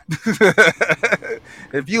not.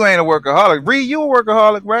 If you ain't a workaholic, Ree, you a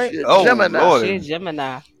workaholic, right? She a Oh Gemini. She a lordy,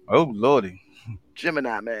 Gemini. oh lordy.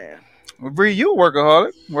 Gemini man. Ree, you a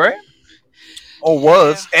workaholic, right? Or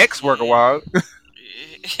was ex-workaholic?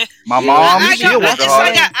 My Yeah. mom, I she a go- It's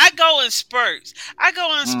like workaholic. I go in spurts.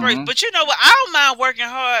 Mhm. But you know what? I don't mind working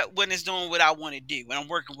hard when it's doing what I want to do. When I'm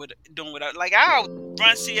working with doing what I like. I'll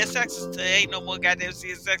run CSXs till there ain't no more goddamn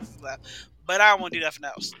CSXs left. But I don't want to do nothing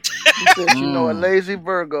else. She said she know a lazy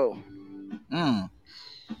Virgo. I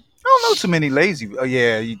don't know too many lazy. Oh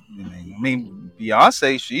yeah, I mean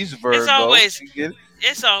Beyonce, she's a Virgo. always- She get it.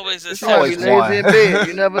 It's always a It's She might be always lazy one. in bed.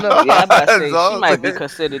 You never know. Yeah, I'm about to say That's all she I'm might be saying.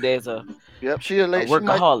 considered as a Yep, she a lazy.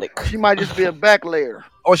 workaholic. She might just be a back layer.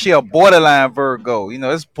 Or she a borderline Virgo.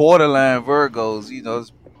 It's borderline Virgos.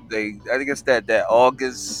 I think it's that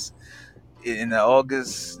August in the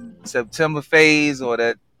August September phase or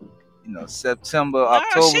that September No,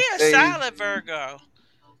 October she a phase. solid Virgo.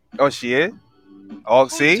 Oh, she is. Who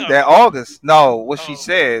See you talking that about? August? No, what she Oh.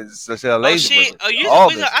 says. She a lazy Virgo.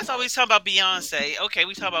 I thought we was talking about Beyonce. Okay,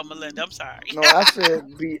 we talking about Melinda. I'm sorry. No, I said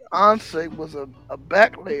Beyonce was a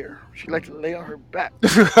back layer. She liked to lay on her back.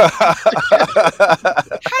 How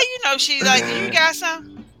you know she like you got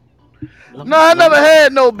some? No, I never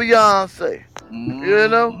had no Beyonce. You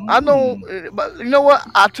know, I know, but you know what?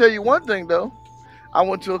 I'll tell you one thing though. I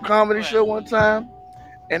went to a comedy What? show one time,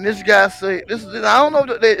 and this guy said, "This is I don't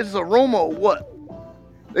know if it's a rumor or what."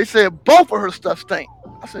 They said both of her stuff stink.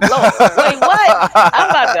 I said, Lord. Wait, what? I'm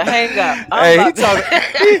about to hang up. Hey, I'm he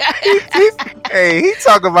about hey, he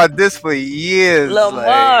talking about this for years. Lamar,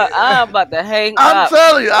 Like, I'm about to hang I'm up.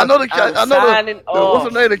 telling you, I know I'm I know signing what's her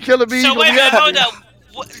off. name, the killer bees. So gonna wait a be minute, happy. hold up.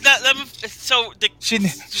 Let me. So the she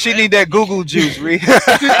need that Google juice, Reed. Hey,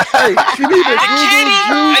 she need the the kitty.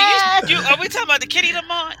 Google juice. Are we talking about the kitty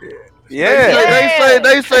Lamont? Yeah.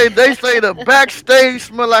 They say the backstage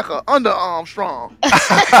smell like an underarm strong.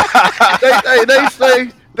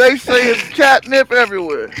 They say it's catnip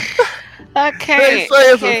everywhere. I They can't.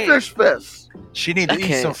 say it's a fish fest. She need to eat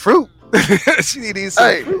Okay. some fruit. She need to eat some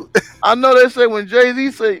Hey, fruit. I know they say when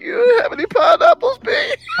Jay-Z say you have any pineapples, B.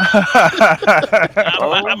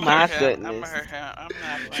 Oh I'm my hurt her. I'm goodness. hurt her. I'm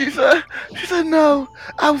not. She said no,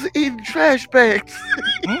 I was eating trash bags.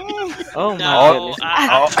 Oh my No, goodness.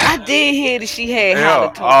 I did hear that she had Yeah,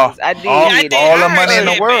 halitosis. I did Yeah, I hear did. all that. the I heard money she in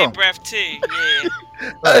the had world. bad breath too. Yeah.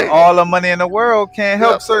 Look, Hey. all the money in the world can't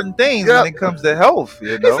help Yep. certain things Yep. when it comes to health,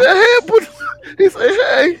 you He know. said, hey, he said,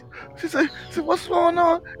 hey. She said, what's going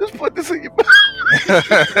on? Just put this in your mouth.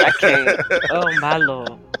 I can't. Oh my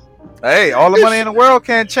lord. Hey, all the money in the world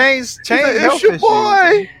can't change He said, health it's your issues.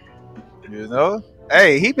 boy. You know?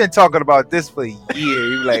 Hey, he been talking about this for years.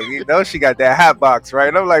 He like, she got that hot box,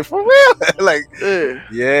 right? I'm like, for real? Like,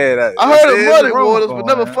 Yeah. that, I heard of there's muddy a rumor waters, but going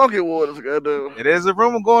never around. funky waters. Goddamn. It is a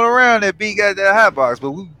rumor going around that B got that hot box,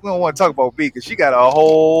 but we don't want to talk about B because she got a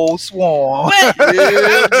whole swarm. But Yeah,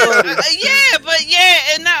 I'm just, buddy.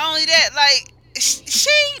 and not only that, like she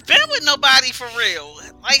ain't been with nobody for real.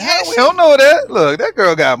 Like, How we don't know that? Look, that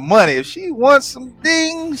girl got money. If she wants some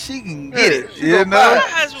things, she can get Yeah, it. she You gonna know? buy her it.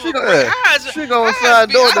 husband She would gonna- break. Her husband, She gonna her sign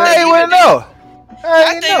husband- door I I dash. ain't wouldn't know.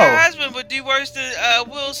 I think her husband would do worse than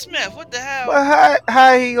Will Smith. What the hell? But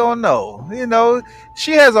how he gonna know? You know,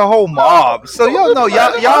 she has a whole mob. So y'all know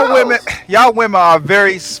y'all women are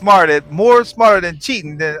very more smarter than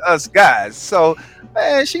cheating than us guys. So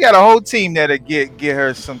man, she got a whole team that'll get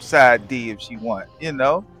her some side D if she want, you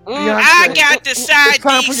know. I got the side It's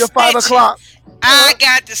time D for your 5 snitching. o'clock. I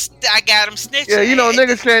got them snitching. Yeah, you know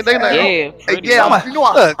niggas can't. They like, Yeah, pretty yeah, much. you know,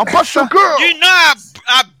 I'm bust your girl. You know,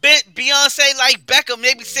 I bent Beyonce like Beckham.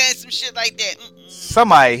 They be saying some shit like that.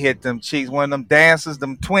 Somebody hit them cheeks. One of them dancers,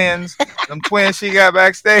 them twins she got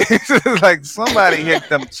backstage. Like somebody hit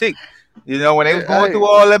them cheeks. You know, when they was going through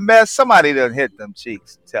all that mess, somebody done hit them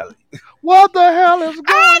cheeks. Tell you. What the hell is going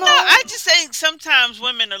I don't know. on? I just think sometimes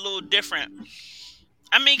women are a little different.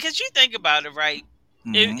 I mean, because you think about it, right?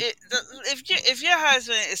 Mhm. If your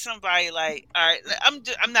husband is somebody like, all right, I'm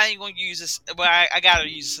not even going to use this. Well, I gotta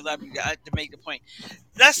use a celebrity to make the point.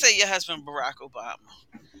 Let's say your husband Barack Obama.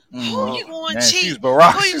 Who you going to cheat? She's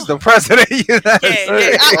Barack. She's the president of the United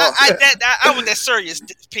States. I want that serious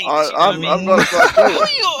penis. You know what I mean? I'm gonna start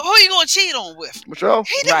Who you gonna cheat on with? Michelle,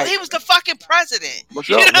 He was the fucking president.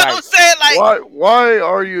 Michelle, You know what I'm saying? Like, why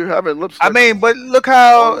are you having lipstick? I mean, but look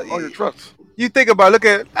how on your trucks. you think about.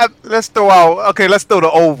 Let's throw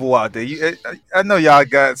the Oval out there. I know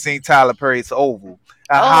y'all seen Tyler Perry's Oval.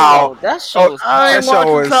 Oh, that show is I ain't that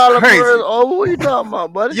show watching is Tyler crazy. Perry. Oh, what you talking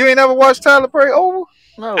about, buddy? You ain't never watched Tyler Perry Oval?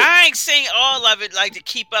 No. I ain't seen all of it like to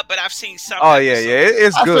keep up, but I've seen some. Oh yeah,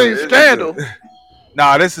 it's I good. seen Scandal.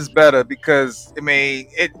 Nah, this is better because I mean,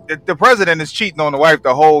 the president is cheating on the wife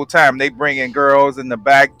the whole time. They bring in girls in the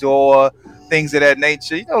back door, things of that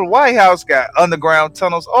nature. You know, the White House got underground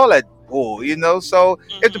tunnels, all that bull. You know, so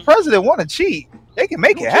if the president want to cheat, they can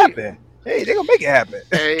make it happen. Hey, they gonna make it happen.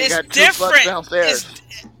 Hey, It's got 2 butts different. downstairs.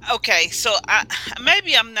 Okay, so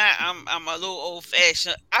maybe I'm a little old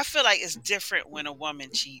fashioned. I feel like it's different when a woman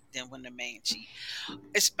cheat than when a man cheat,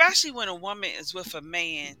 especially when a woman is with a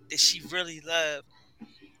man that she really loves.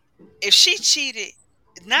 If she cheated,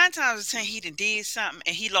 9 times out of 10 he did something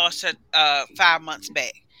and he lost her 5 months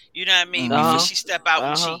back. You know what I mean? Before she step out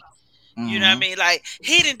and cheat. You know what I mean? Like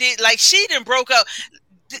he like she broke up.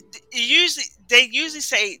 They usually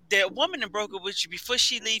say the woman that broke up with you before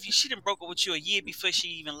she leave you. She broke up with you a year before she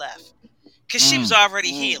even left, because she was already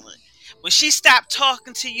healing. When she stopped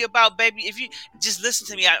talking to you about, baby, if you just listen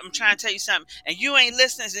to me, I'm trying to tell you something, and you ain't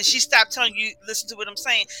listening, and she stopped telling you, listen to what I'm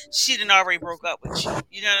saying, she done already broke up with you.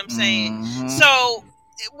 You know what I'm saying? So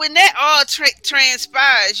when that all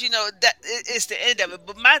transpires, you know that it's the end of it.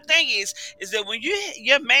 But my thing is that when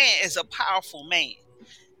your man is a powerful man,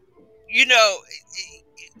 you know,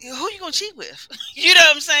 who you gonna cheat with? You know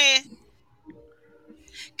what I'm saying?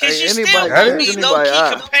 Because you still gonna be low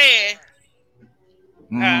key compared.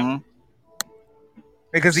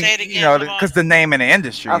 Because because the name in the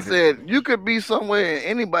industry. I said you could be somewhere and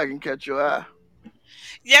anybody can catch your eye.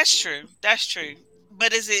 That's true. That's true.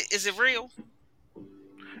 But is it real?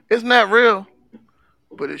 It's not real,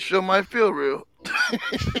 but it sure might feel real.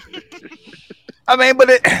 I mean, but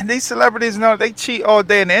these celebrities know they cheat all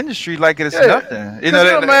day in the industry like it's Yeah. nothing. You Could know,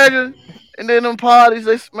 you imagine? And then them parties,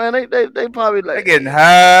 they probably they like, getting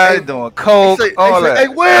high, hey, doing coke, they all say, hey,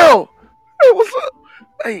 that. Will, hey, what's up?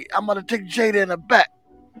 Hey, I'm gonna take Jada in the back.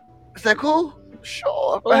 Is that cool?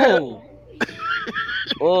 Sure. Man. Oh,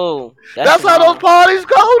 oh, That's that's how those wrong. parties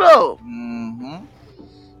go, though. Hmm.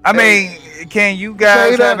 I Hey, mean, can you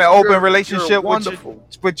guys have Jada, an open you're relationship wonderful.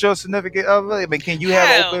 with your significant other? I mean, can you have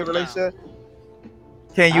an Hell open no. relationship?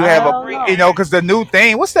 Can you I have a don't Heartbreak know. because marriage. the new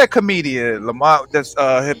thing? What's that comedian Lamar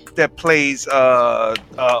that plays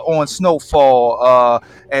on Snowfall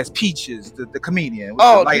as Peaches, the comedian with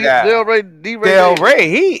the Oh, light eye? D. Ray Del Davis. Rey,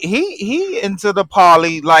 he into the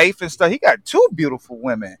poly life and stuff. He got two beautiful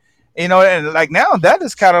women, and like now that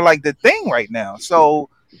is kind of like the thing right now. So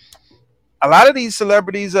a lot of these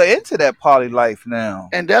celebrities are into that poly life now.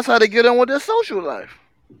 And that's how they get on with their social life.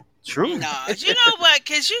 True. Nah, you know what?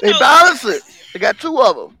 Cause you They know, balance it. They got two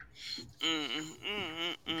of them.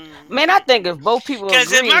 Man, I think if both people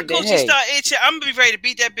Cause if my agree, then coochie hey, start itching, I'm gonna be ready to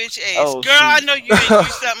beat that bitch ass. oh Girl, I shoot, know you ain't do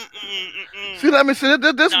something. See, let me see.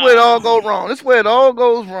 This where it No. all go wrong. This where it all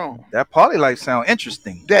goes wrong. That poly life sound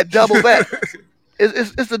interesting. That double back.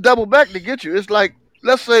 It's the double back to get you. It's like,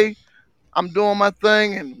 let's say I'm doing my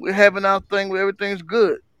thing and we're having our thing where everything's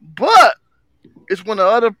good. But it's when the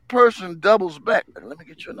other person doubles back. Like, let me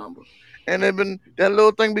get your number. And then that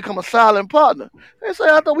little thing become a silent partner. They say,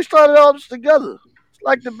 I thought we started all this together. It's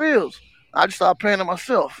like the bills. I just started paying it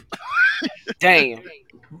myself. damn,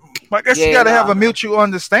 I guess you yeah, got to have nah, a mutual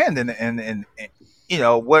understanding and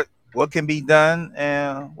what can be done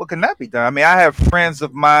and what cannot be done. I mean, I have friends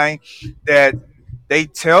of mine that they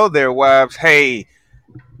tell their wives, "Hey,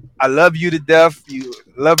 I love you to death. You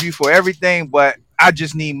love you for everything, but I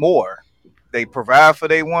just need more." They provide for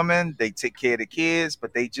their woman, they take care of the kids,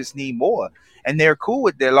 but they just need more, and they're cool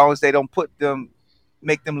with that as long as they don't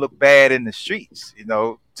make them look bad in the streets,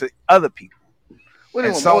 to other people. What do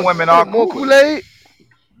you And want? some women are More cool with Kool it. Aid?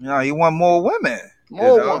 You want more women, you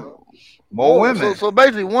More know, woman. more More. So women. so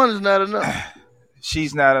basically one is not enough.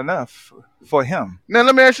 She's not enough for him, Now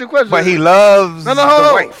let me ask you a but he question. No, no, loves the hold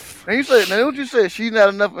on. wife. Now what you said, she's not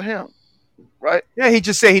enough for him, right? Yeah, he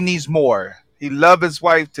just said he needs more. He loves his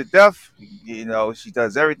wife to death. She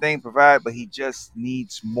does everything, provide, but he just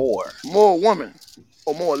needs more. More woman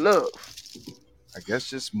or more love. I guess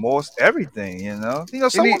just more everything. He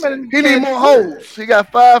Some need women he need can't more do holes. He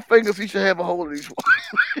got 5 fingers. He should have a hole in each one.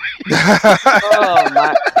 oh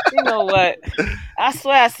my, you know what? I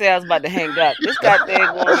swear I said I was about to hang up. This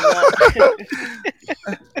goddamn one.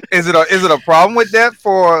 Is it a problem with that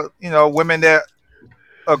for women that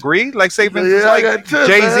agree? Like say He for said, instance, "Yeah, I like got 10,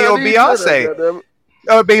 Jay Z man. I or need 10. Beyonce. Goddamn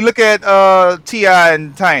They look at Ti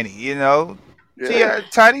and Tiny.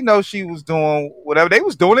 it." Tiny knows she was doing whatever they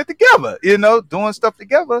was doing it together. Doing stuff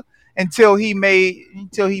together until he made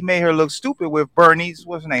her look stupid with Bernice.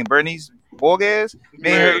 What's her name? Bernice Borges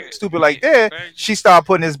made her Yeah. look stupid like that. She started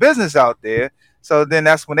putting his business out there. So then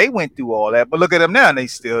that's when they went through all that. But look at them now, and they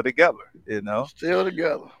still together. Still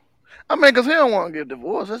together. I mean, cause he don't want to get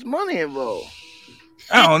divorced. There's money involved.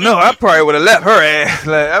 I don't know. I probably would have left her ass.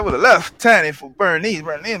 Like I would have left Tiny for Bernice.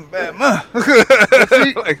 Bernice, bad mom. But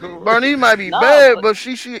see, Like, Bernice might be No, bad, but but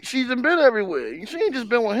she's been everywhere. She ain't just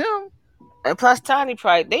been with him. and plus Tiny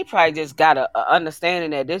they probably just got a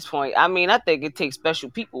understanding at this point. I mean, I think it takes special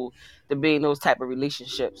people to be in those type of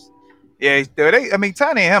relationships. yeah, I mean,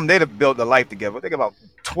 Tiny and him, they'd have built a life together. They got about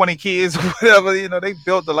 20 kids or whatever. They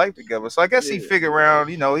built the life together. So I guess he Yeah. figured around.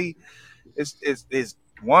 He it's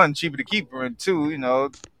one cheaper to keep her, and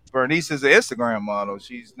two, Bernice is an Instagram model.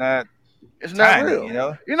 She's not It's not Tiny.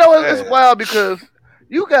 real. It's Yeah. wild because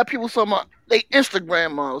you got people talking about they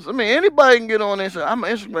Instagram models. I mean, anybody can get on there and say, I'm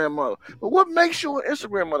an Instagram model. But what makes you an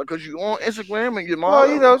Instagram model? Because you on Instagram and you're Well,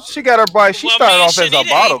 model? she got her body. She Well, started man, off as a Shanita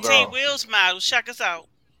bottle 18 girl. Wheels model. Check us out.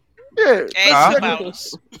 Yeah. Ask Huh? about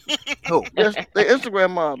us. Who? Yes, they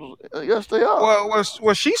Instagram models. Yes, they are.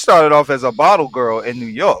 Well, she started off as a bottle girl in New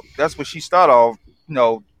York. That's what she started off,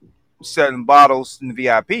 selling bottles in the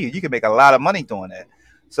VIP. You can make a lot of money doing that.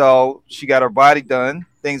 So she got her body done,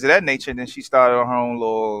 things of that nature. And then she started her own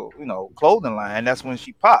little, clothing line. That's when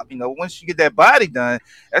she popped. Once you get that body done,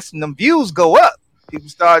 that's when them views go up. People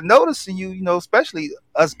start noticing you, especially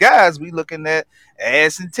us guys, we looking at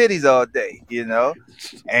ass and titties all day,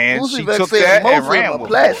 And Lucy she Vex took said that most and of them ran are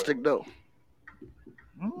with it. plastic, though.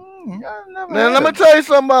 I never Now, heard let me of tell you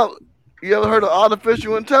something about, you ever heard of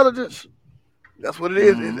artificial intelligence? That's what it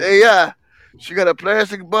is. It's Mhm. AI. She got a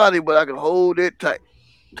plastic body, but I can hold it tight.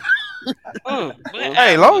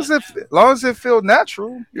 Hey, long as it feel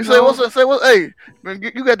natural. You say what's that? Say what? Hey, man,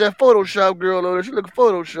 you got that Photoshop girl over there. She look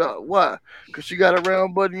Photoshop. Why? Cause she got a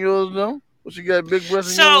round butt in yours though. Well, she got big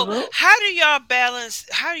breasts in yours So though. how do y'all balance?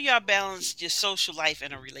 How do y'all balance your social life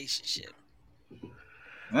in a relationship?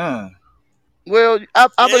 Mm. Well, I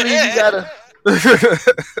believe you gotta.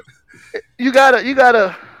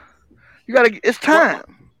 It's time.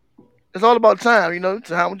 It's all about time. You know,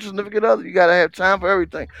 time with your significant other. You gotta have time for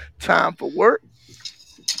everything. Time for work.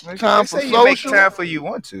 They Time for say you make social. time for you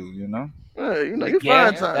want to, you know. Yeah, you know, you Yeah,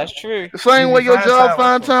 find time. that's true. The same You way your find job time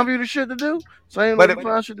find also. time for you to shit to do. Same way But you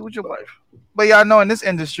find shit to do with your wife. but y'all know in this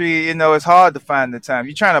industry, you know, it's hard to find the time.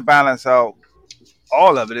 You're trying to balance out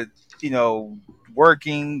all of it. You know,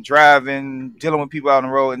 working, driving, dealing with people out on the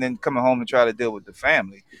road, and then coming home to try to deal with the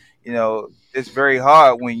family. You know, it's very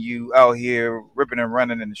hard when you out here ripping and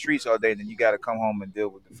running in the streets all day. Then you got to come home and deal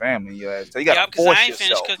with the family. So you got Yup, to because I force ain't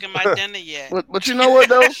finished yourself. cooking my dinner yet. But you know what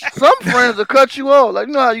though? Some friends will cut you off. Like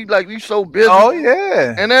you know how you so busy. Oh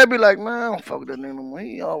yeah. And they'll be like, man, I don't fuck with that nigga no more.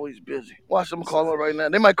 He always busy. Watch them call him right now.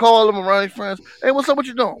 They might call him around his friends. Hey, what's up? What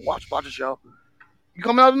you doing? Watch this, y'all. You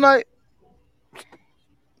coming out tonight?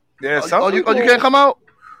 Yeah, some You people. can't come out?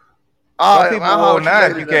 All Some right, people I'll will holler at you not if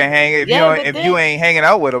later you then. can't hang if Yeah, but you ain't hanging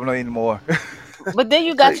out with them no anymore. But then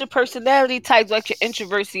you got your personality types like your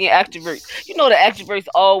introverts and your extroverts. You know the extroverts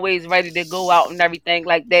always ready to go out and everything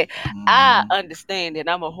like that. I understand that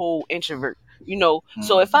I'm a whole introvert.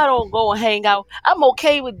 So if I don't go and hang out, I'm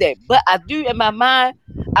okay with that. But I do in my mind,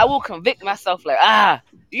 I will convict myself like,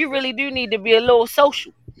 you really do need to be a little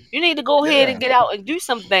social. You need to go ahead Yeah. and get out and do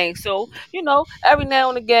some things. So, every now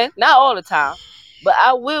and again, not all the time, but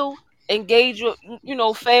I will engage with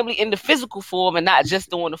family in the physical form and not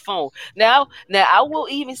just on the phone. Now I will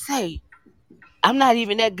even say I'm not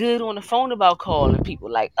even that good on the phone about calling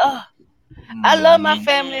people. Like, I love my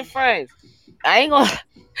family and friends. I ain't gonna.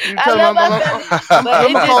 You I tell him love my family, but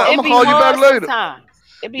I'm gonna it be call you back hard later. sometimes.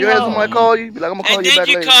 It be You had somebody hard. call you, be like, I'm gonna call And you then back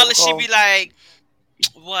you later. call Don't her, she call. be like,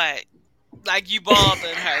 what? Like you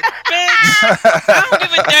bothering her. Bitch, I don't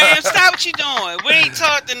give a damn. Stop what you doing. We ain't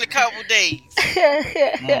talked in a couple days.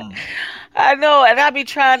 I know, and I be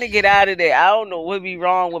trying to get out of there. I don't know what be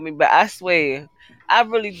wrong with me, but I swear, I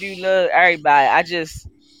really do love everybody. I just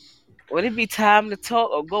when it be time to talk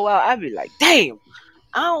or go out, I be like, damn,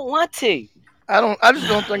 I don't want to. I just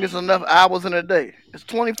don't think it's enough hours in a day. It's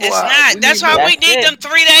 24 It's hours. not. We That's need why more. we That's need it. them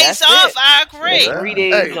 3 days That's off. it. I That agree. 3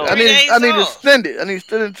 days Hey, off. 3 days I need to off. spend it. I need to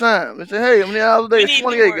spend the time. They say, hey, how many hours a day? We It's need to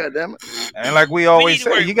 28, work. goddamn it. And like we We need always to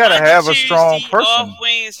say, work you gotta Monday, have a strong Tuesday, off person.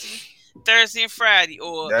 Wednesday, Thursday and Friday,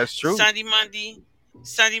 or That's true. Sunday, Monday,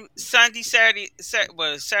 Sunday, Saturday, Saturday,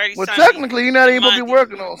 Well, Sunday, technically, you're not and even supposed to be Monday.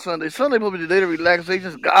 working on Sunday. Sunday supposed to be the day of relaxation.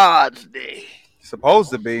 It's God's day. Supposed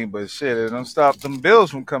to be, but shit, it don't stop them bills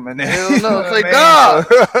from coming in. Hell You know no. what Say I mean? God.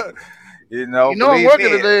 So, You know I'm believe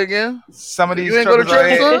working me, today again. some of these You ain't go to truckers out church,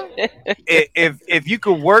 here, son? if you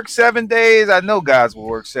could work 7 days, I know guys will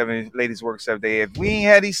work 7, ladies work 7 days. If we ain't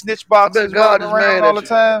had these snitch I bet boxes God rolling is around mad all at the you.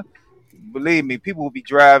 time, believe me, people would be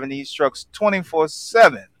driving these trucks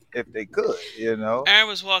 24/7 if they could. Aaron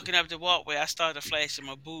was walking up the walkway. I started flashing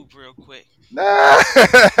my boob real quick. Nah.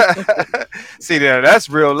 See there, that's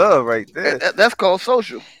real love right there. That's called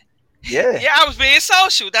social. Yeah. Yeah, I was being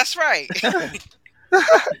social. That's right.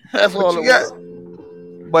 That's But all you it got,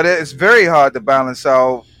 was. but it's very hard to balance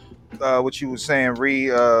out what you were saying,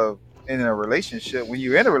 in a relationship. When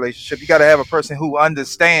you're in a relationship, you got to have a person who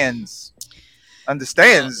understands Well,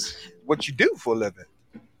 what you do for a living.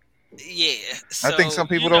 yeah. I think So some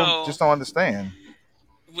people don't understand.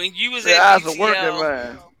 when you was The at eyes are working, PTL,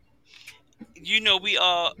 man. we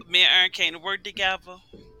all, me and Aaron came to work together.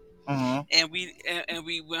 Hmm. And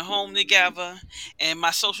we went home together. And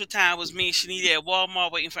my social time was me and Shanita at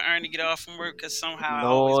Walmart waiting for Aaron to get off from work because somehow I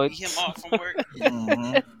always Lord. beat him off from work.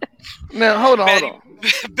 Hmm. Now, hold Betty, on.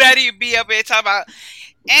 Betty would be up there talking about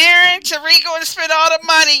Aaron, Tariq going to spend all the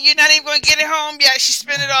money. You're not even going to get it home yet. She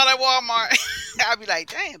spent it all at Walmart. I'd be like,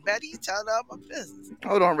 damn, Betty, you telling all my business.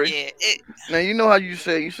 Hold on, Ray. Yeah, Now, you know how you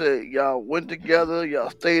said y'all went together, y'all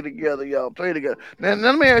stayed together, y'all played together. Now,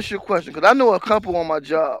 let me ask you a question, because I know a couple on my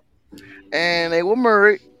job, and they were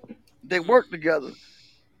married, they worked together.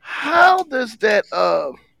 How does that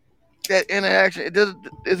interaction,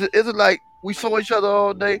 is it like we saw each other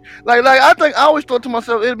all day? Like I think I always thought to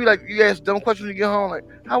myself, it'd be like you ask dumb questions when you get home, like,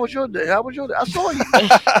 how was your day? How was your day? I saw you.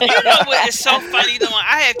 you know what is so funny though?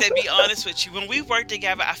 I have to be honest with you. When we worked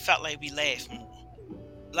together, I felt like we laughed more.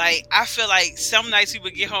 Like I feel like some nights we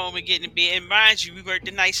would get home and get in bed. And mind you, we worked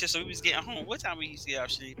the night shift, so we was getting home. What time we used to get up?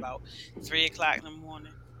 Shit, about 3 o'clock in the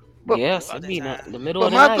morning. But Yes, About it that be in time. the middle but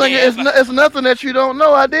of the my night. thing Yeah, is, it's nothing that you don't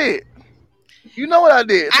know I did. You know what I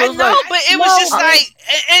did. So I it's know, like, but it was just I-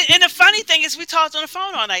 like, and the funny thing is, we talked on the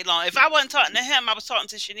phone all night long. If I wasn't talking to him, I was talking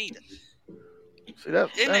to Shanita. see that.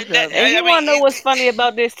 Isn't That's it- that- And I you mean, wanna know what's funny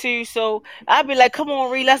about this too? So I'd be like, "Come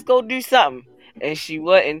on, Ree, let's go do something," and she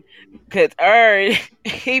wouldn't, cause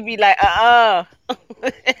he be like,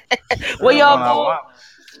 where y'all Going out.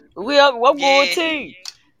 going? I'm going Yeah. too.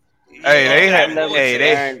 Hey, they Yeah, I had, I'm love going it,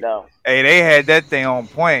 hey, to. they, though. hey, they had that thing on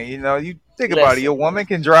point. You know, you think about it. Your Listen, woman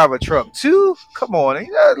can drive a truck too. Come on,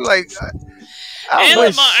 you know, like I And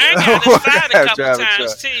wish Lamar Aaron I got us fired a could couple drive a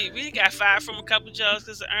times truck. too. We got fired from a couple jobs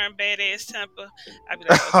because of Aaron badass temper. I be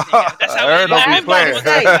like, okay, yeah. That's how Aaron it is. don't I be was about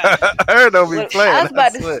playing. to say. Aaron don't be Well, playing. I was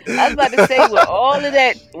about to say, with all of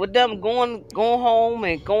that, with them going home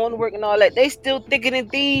and going to work and all that, they still thicker than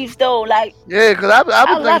thieves though. Like, Yeah, because I I was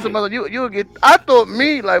thinking love some it. other you would get. I thought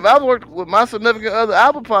me like if I worked with my significant other, I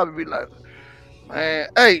would probably be like, man,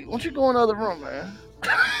 hey, why don't you go in the other room, man?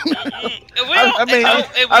 We I mean,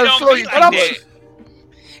 I don't saw be you, like but I'm that.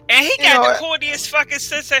 And he you got know, the cordiest fucking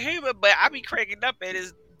sense of humor, but I be cracking up at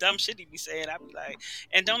his dumb shit he be saying. I be like,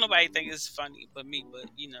 and don't nobody think it's funny but me. But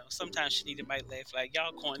sometimes Shanita might laugh like,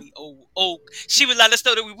 y'all corny, old. She would let us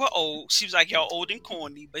know that we were old. She was like, y'all old and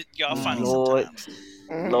corny, but y'all funny Lord, sometimes.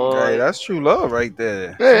 Mhm. hey, Lord, that's true love right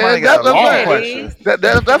there. Yeah, Somebody that's got a what I'm long saying. question.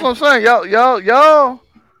 That's what I'm saying.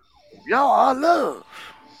 Y'all are love.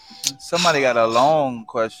 Somebody got a long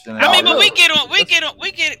question. I mean, Y'all but love.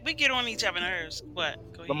 we get on each other's nerves. What?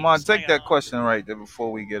 Go ahead. Lamont, Somebody take got that question right there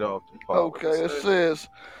before we get off the pod. Okay, it says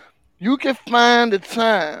you can find the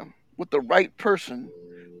time with the right person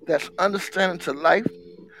that's understanding to life.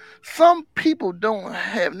 Some people don't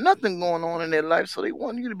have nothing going on in their life, so they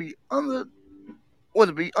want you to be under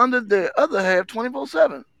their other half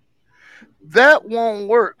 24/7. That won't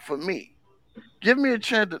work for me. Give me a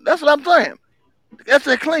chance. That's what I'm saying. That's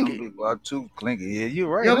that Some clingy. people are too clingy. Yeah, you're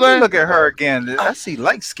right. You know Let what me I'm look at her again. I see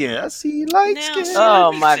light skin. I see light now. skin. See, oh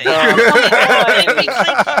let me my say, God, we come can be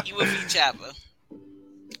on. clinky with each other.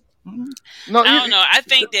 No, I don't know. I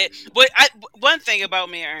think that, one thing about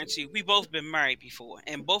me and Aaron too, we both been married before,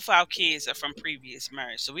 and both our kids are from previous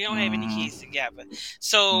marriage, so we don't have any kids together.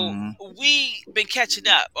 So we been catching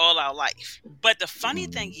up all our life. But the funny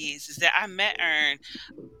thing is that I met Aaron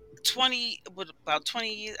about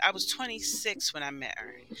 20 years. I was 26 when I met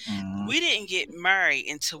Aaron. We didn't get married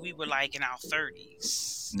until we were like in our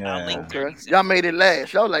 30s, our late Yeah. okay. 30s. Y'all made it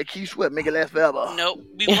last. Y'all like Keith Sweat, make it last forever. Nope,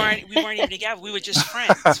 we weren't even together. We were just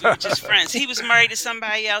friends. We were just friends. He was married to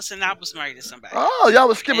somebody else, and I was married to somebody else. Oh, y'all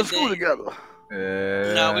was skipping And school then- together.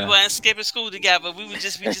 No, we Yeah. wasn't skipping school together. We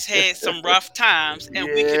just had some rough times, and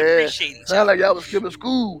we could Yeah. appreciate each Sound other. like y'all was skipping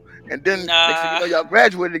school, and then next thing you Nah, know, y'all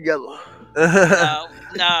graduated together. no.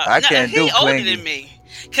 I can't He do older clingy. than me.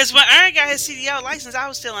 Cause when Aaron got his CDL license, I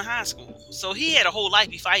was still in high school, so he had a whole life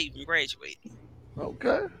before I even graduated.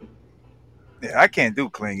 Okay. Yeah, I can't do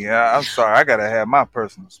clingy. I'm sorry. I gotta have my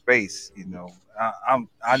personal space.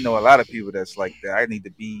 I know a lot of people that's like that. I need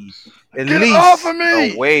to be at Get least off of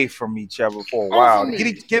me! away from each other for a Off while of to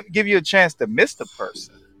me! give you a chance to miss the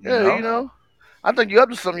person. Yeah, you know. I think you up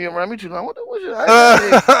to something. You around me too long. What you?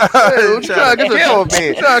 Hey, what you trying to get kill to? me?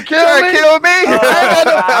 You trying to kill me? Kill me?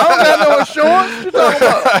 I don't got no insurance. What you talking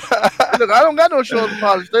about? Look, I don't got no insurance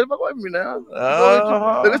policy. Stay the fuck away from me now.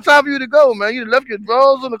 Look, it's time for you to go, man. You left your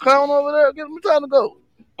drawers on the counter over there. Give me time to go.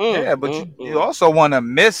 Yeah, but you also want to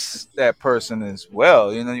miss that person as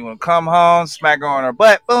well. You want to come home, smack her on her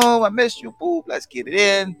butt, boom, I missed you, boom, let's get it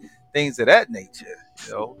in, things of that nature.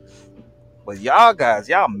 But y'all guys,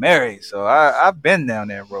 y'all married, so I've been down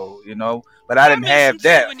that road, but I didn't have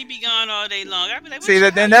that. When he be gone all day long, I'd be like, see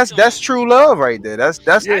that? Then that's true love right there. That's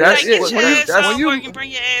get your ass that's off work and bring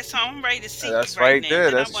your ass home. I'm ready to see that's you right there.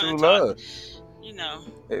 now. That's true love.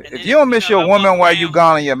 If you don't miss your woman while you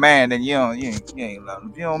gone and your man, then you ain't love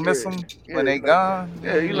them. If you don't miss them when they gone,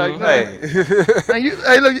 you like hey. And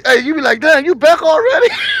you be like, damn, you back already?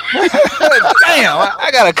 Damn, I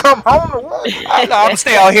gotta come home to work. I'm gonna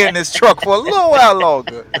stay out here in this truck for a little while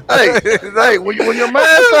longer. hey, when your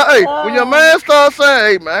man starts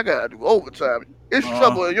saying, hey man, I gotta do overtime. It's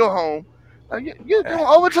trouble in your home. You doing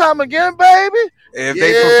overtime again, baby? If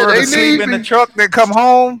they prefer to sleep in the truck than come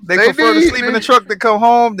home, they prefer to sleep in the truck than come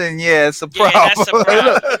home, then yeah, it's a problem. That's a problem.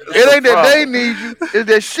 Look, it ain't that they need you, it's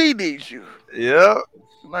that she needs you. Yeah.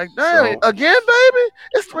 Like, damn, again, baby?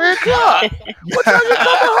 It's 3 o'clock. What time you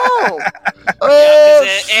coming home?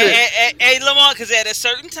 Shit. Hey, Lamar, because at a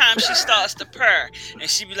certain time she starts to purr, and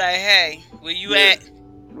she be like, hey, where you at?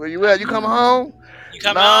 Where you at? You coming home? You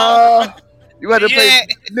coming home? You had to play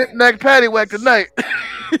knick-knack paddywhack tonight.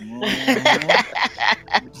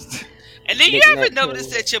 And then you Big ever Mac notice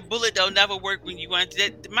King. that your bullet don't never work when you want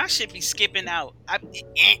that? My shit be skipping out. I be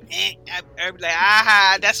like,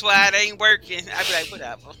 aha, that's why it ain't working. I be like,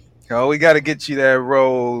 whatever. Oh, we got to get you that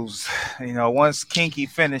rose. You know, once Kinky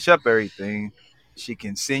finish up everything, she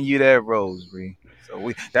can send you that rose, Bree.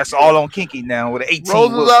 So that's all on Kinky now with an 18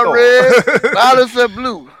 Roses will are red, store. violets are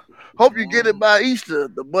blue. Hope you get it by Easter.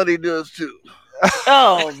 The buddy does too.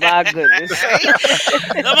 Oh my goodness.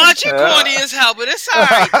 Lamont, you corny as hell, but it's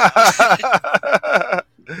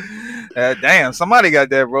alright. Damn, somebody got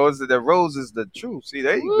that rose. That rose is the truth. See,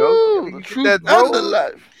 there you Woo, go. the You get truth that and the rose.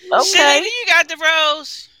 life. Shanita, Okay. you got the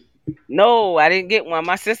rose. No, I didn't get one.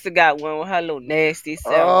 My sister got one with her little nasty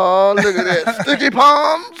self. Oh, look at that. Sticky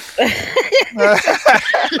palms.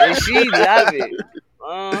 And she love it.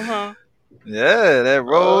 Uh-huh. Yeah, that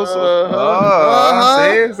rose.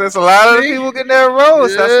 Uh-huh. See, there's a lot of See? people getting that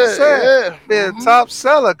rose. That's what's sad. Yeah. Be a top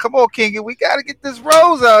seller. Come on, Kingy. We got to get this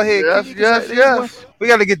rose out here. Yes, Kingy, yes, these yes. ones- We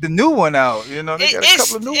got to get the new one out. You know, they got a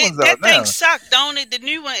couple of new ones that out thing now. sucked, don't it? The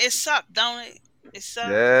new one, it sucked, don't it? It sucked.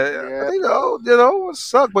 Yeah, I think the old one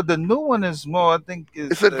suck, but the new one is more. I think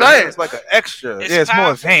It's advanced. It's like an extra. It's It's more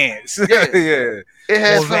powerful. advanced. Yeah. Yeah. It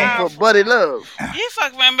has More something advanced. for buddy love. You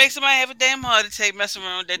fuck around, make somebody have a damn heart attack messing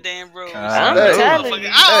around with that damn rose. I'm Hey, telling you.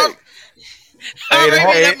 Hey,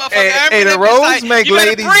 Hey, the rose make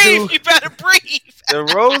ladies do. You better breathe. The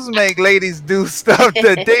rose make ladies do stuff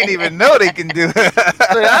that they didn't even know they can do. say,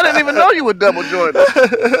 I didn't even know you were double jointed.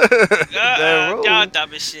 That rose. Y'all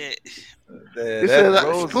dumb as shit. That He said,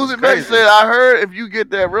 rose is Exclusive Betty crazy. said, I heard if you get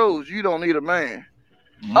that rose, you don't need a man.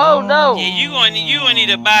 Oh, no. Yeah, you gonna need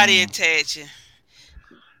a body attaching.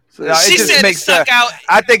 So, No, it She just said it makes stuck out.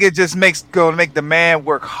 I think it just gonna make the man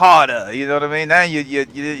work harder. You know what I mean? Now you Yeah.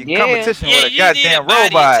 competition Yeah, with a you need a goddamn body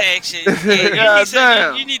robot. attaching. Yeah, you,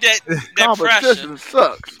 Goddamn. you need that pressure. competition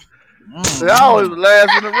sucks. Mm. They always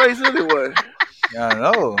last in the race anyway. I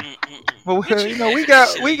know. Mm-mm-mm. But What you you know, mean?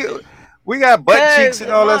 we got butt Hey, cheeks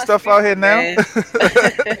and all that stuff out here now. man.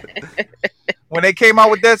 When they came out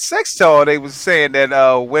with that sex toy, they was saying that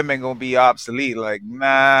women gonna be obsolete. Like,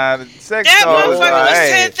 nah, the sex That toy was motherfucker was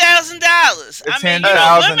hey, $10,000. I mean,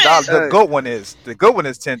 $10,000. Hey. The good one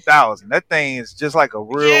is 10,000. That thing is just like a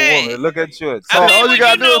real Yeah. woman. Look at you. I So mean, all well, you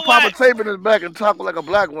gotta you do is know pop a what? tape in his back and talk like a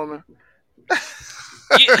black woman.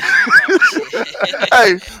 You-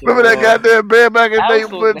 Hey, remember that goddamn band back in the I day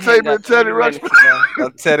was put supposed to tape hang in up Teddy 3 Ruxpin? minutes ago.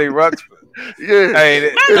 Teddy Ruxpin. Yeah.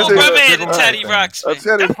 Hey, My little It's a- brother had a it's a- Teddy Ruxpin. a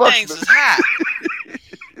Teddy Them Ruxpin. things is hot.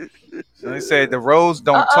 so they say the rose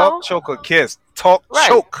don't Uh-oh. talk, choke, or kiss. Talk, Right.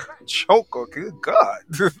 choke, or good God.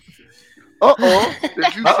 Uh-oh.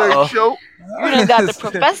 Did you Uh-oh. say choke? You done got the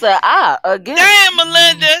professor again. Damn,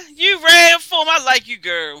 Melinda, you ran for him. I like you,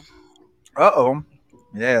 girl. Uh-oh.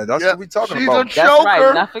 Yeah, that's Yep. what we talking She's about. a That's choker.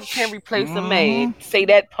 right. Nothing can replace a man. Say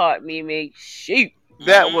that part, Mimi. Shoot.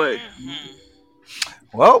 That way. Mhm.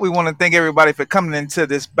 Well, we want to thank everybody for coming into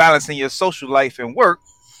this Balancing Your Social Life and Work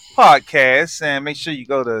podcast. And make sure you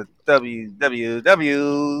go to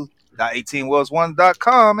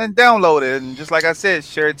www.18worlds1.com and download it. And just like I said,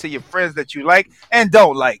 share it to your friends that you like and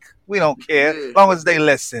don't like. We don't care. Yeah. As long as they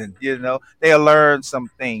listen, they'll learn some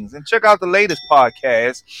things. And check out the latest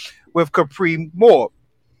podcast with Capri Moore.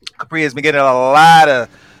 Capri has been getting a lot of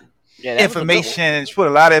Yeah, that was a good one. information. She put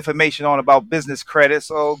a lot of information on about business credit.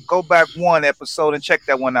 So go back one episode and check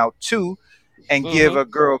that one out too, and give a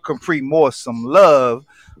girl Capri Moore some love.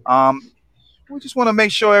 We just want to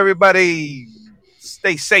make sure everybody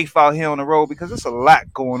stay safe out here on the road because there's a lot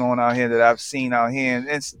going on out here that I've seen out here,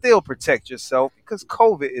 and still protect yourself because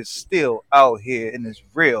COVID is still out here and it's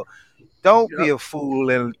real. Don't be a fool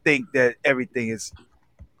and think that everything is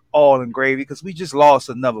all in gravy because we just lost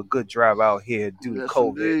another good driver out here due to Yes,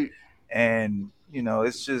 COVID. indeed. And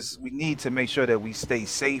it's just we need to make sure that we stay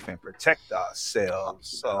safe and protect ourselves.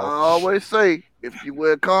 So I always say, if you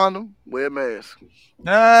wear a condom, wear a mask.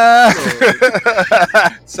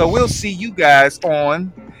 so we'll see you guys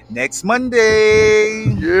on next Monday.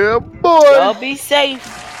 Yeah, boy. Y'all be safe.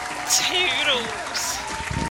 Toodles.